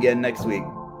see you again next week.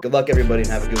 Good luck, everybody,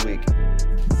 and have a good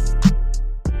week.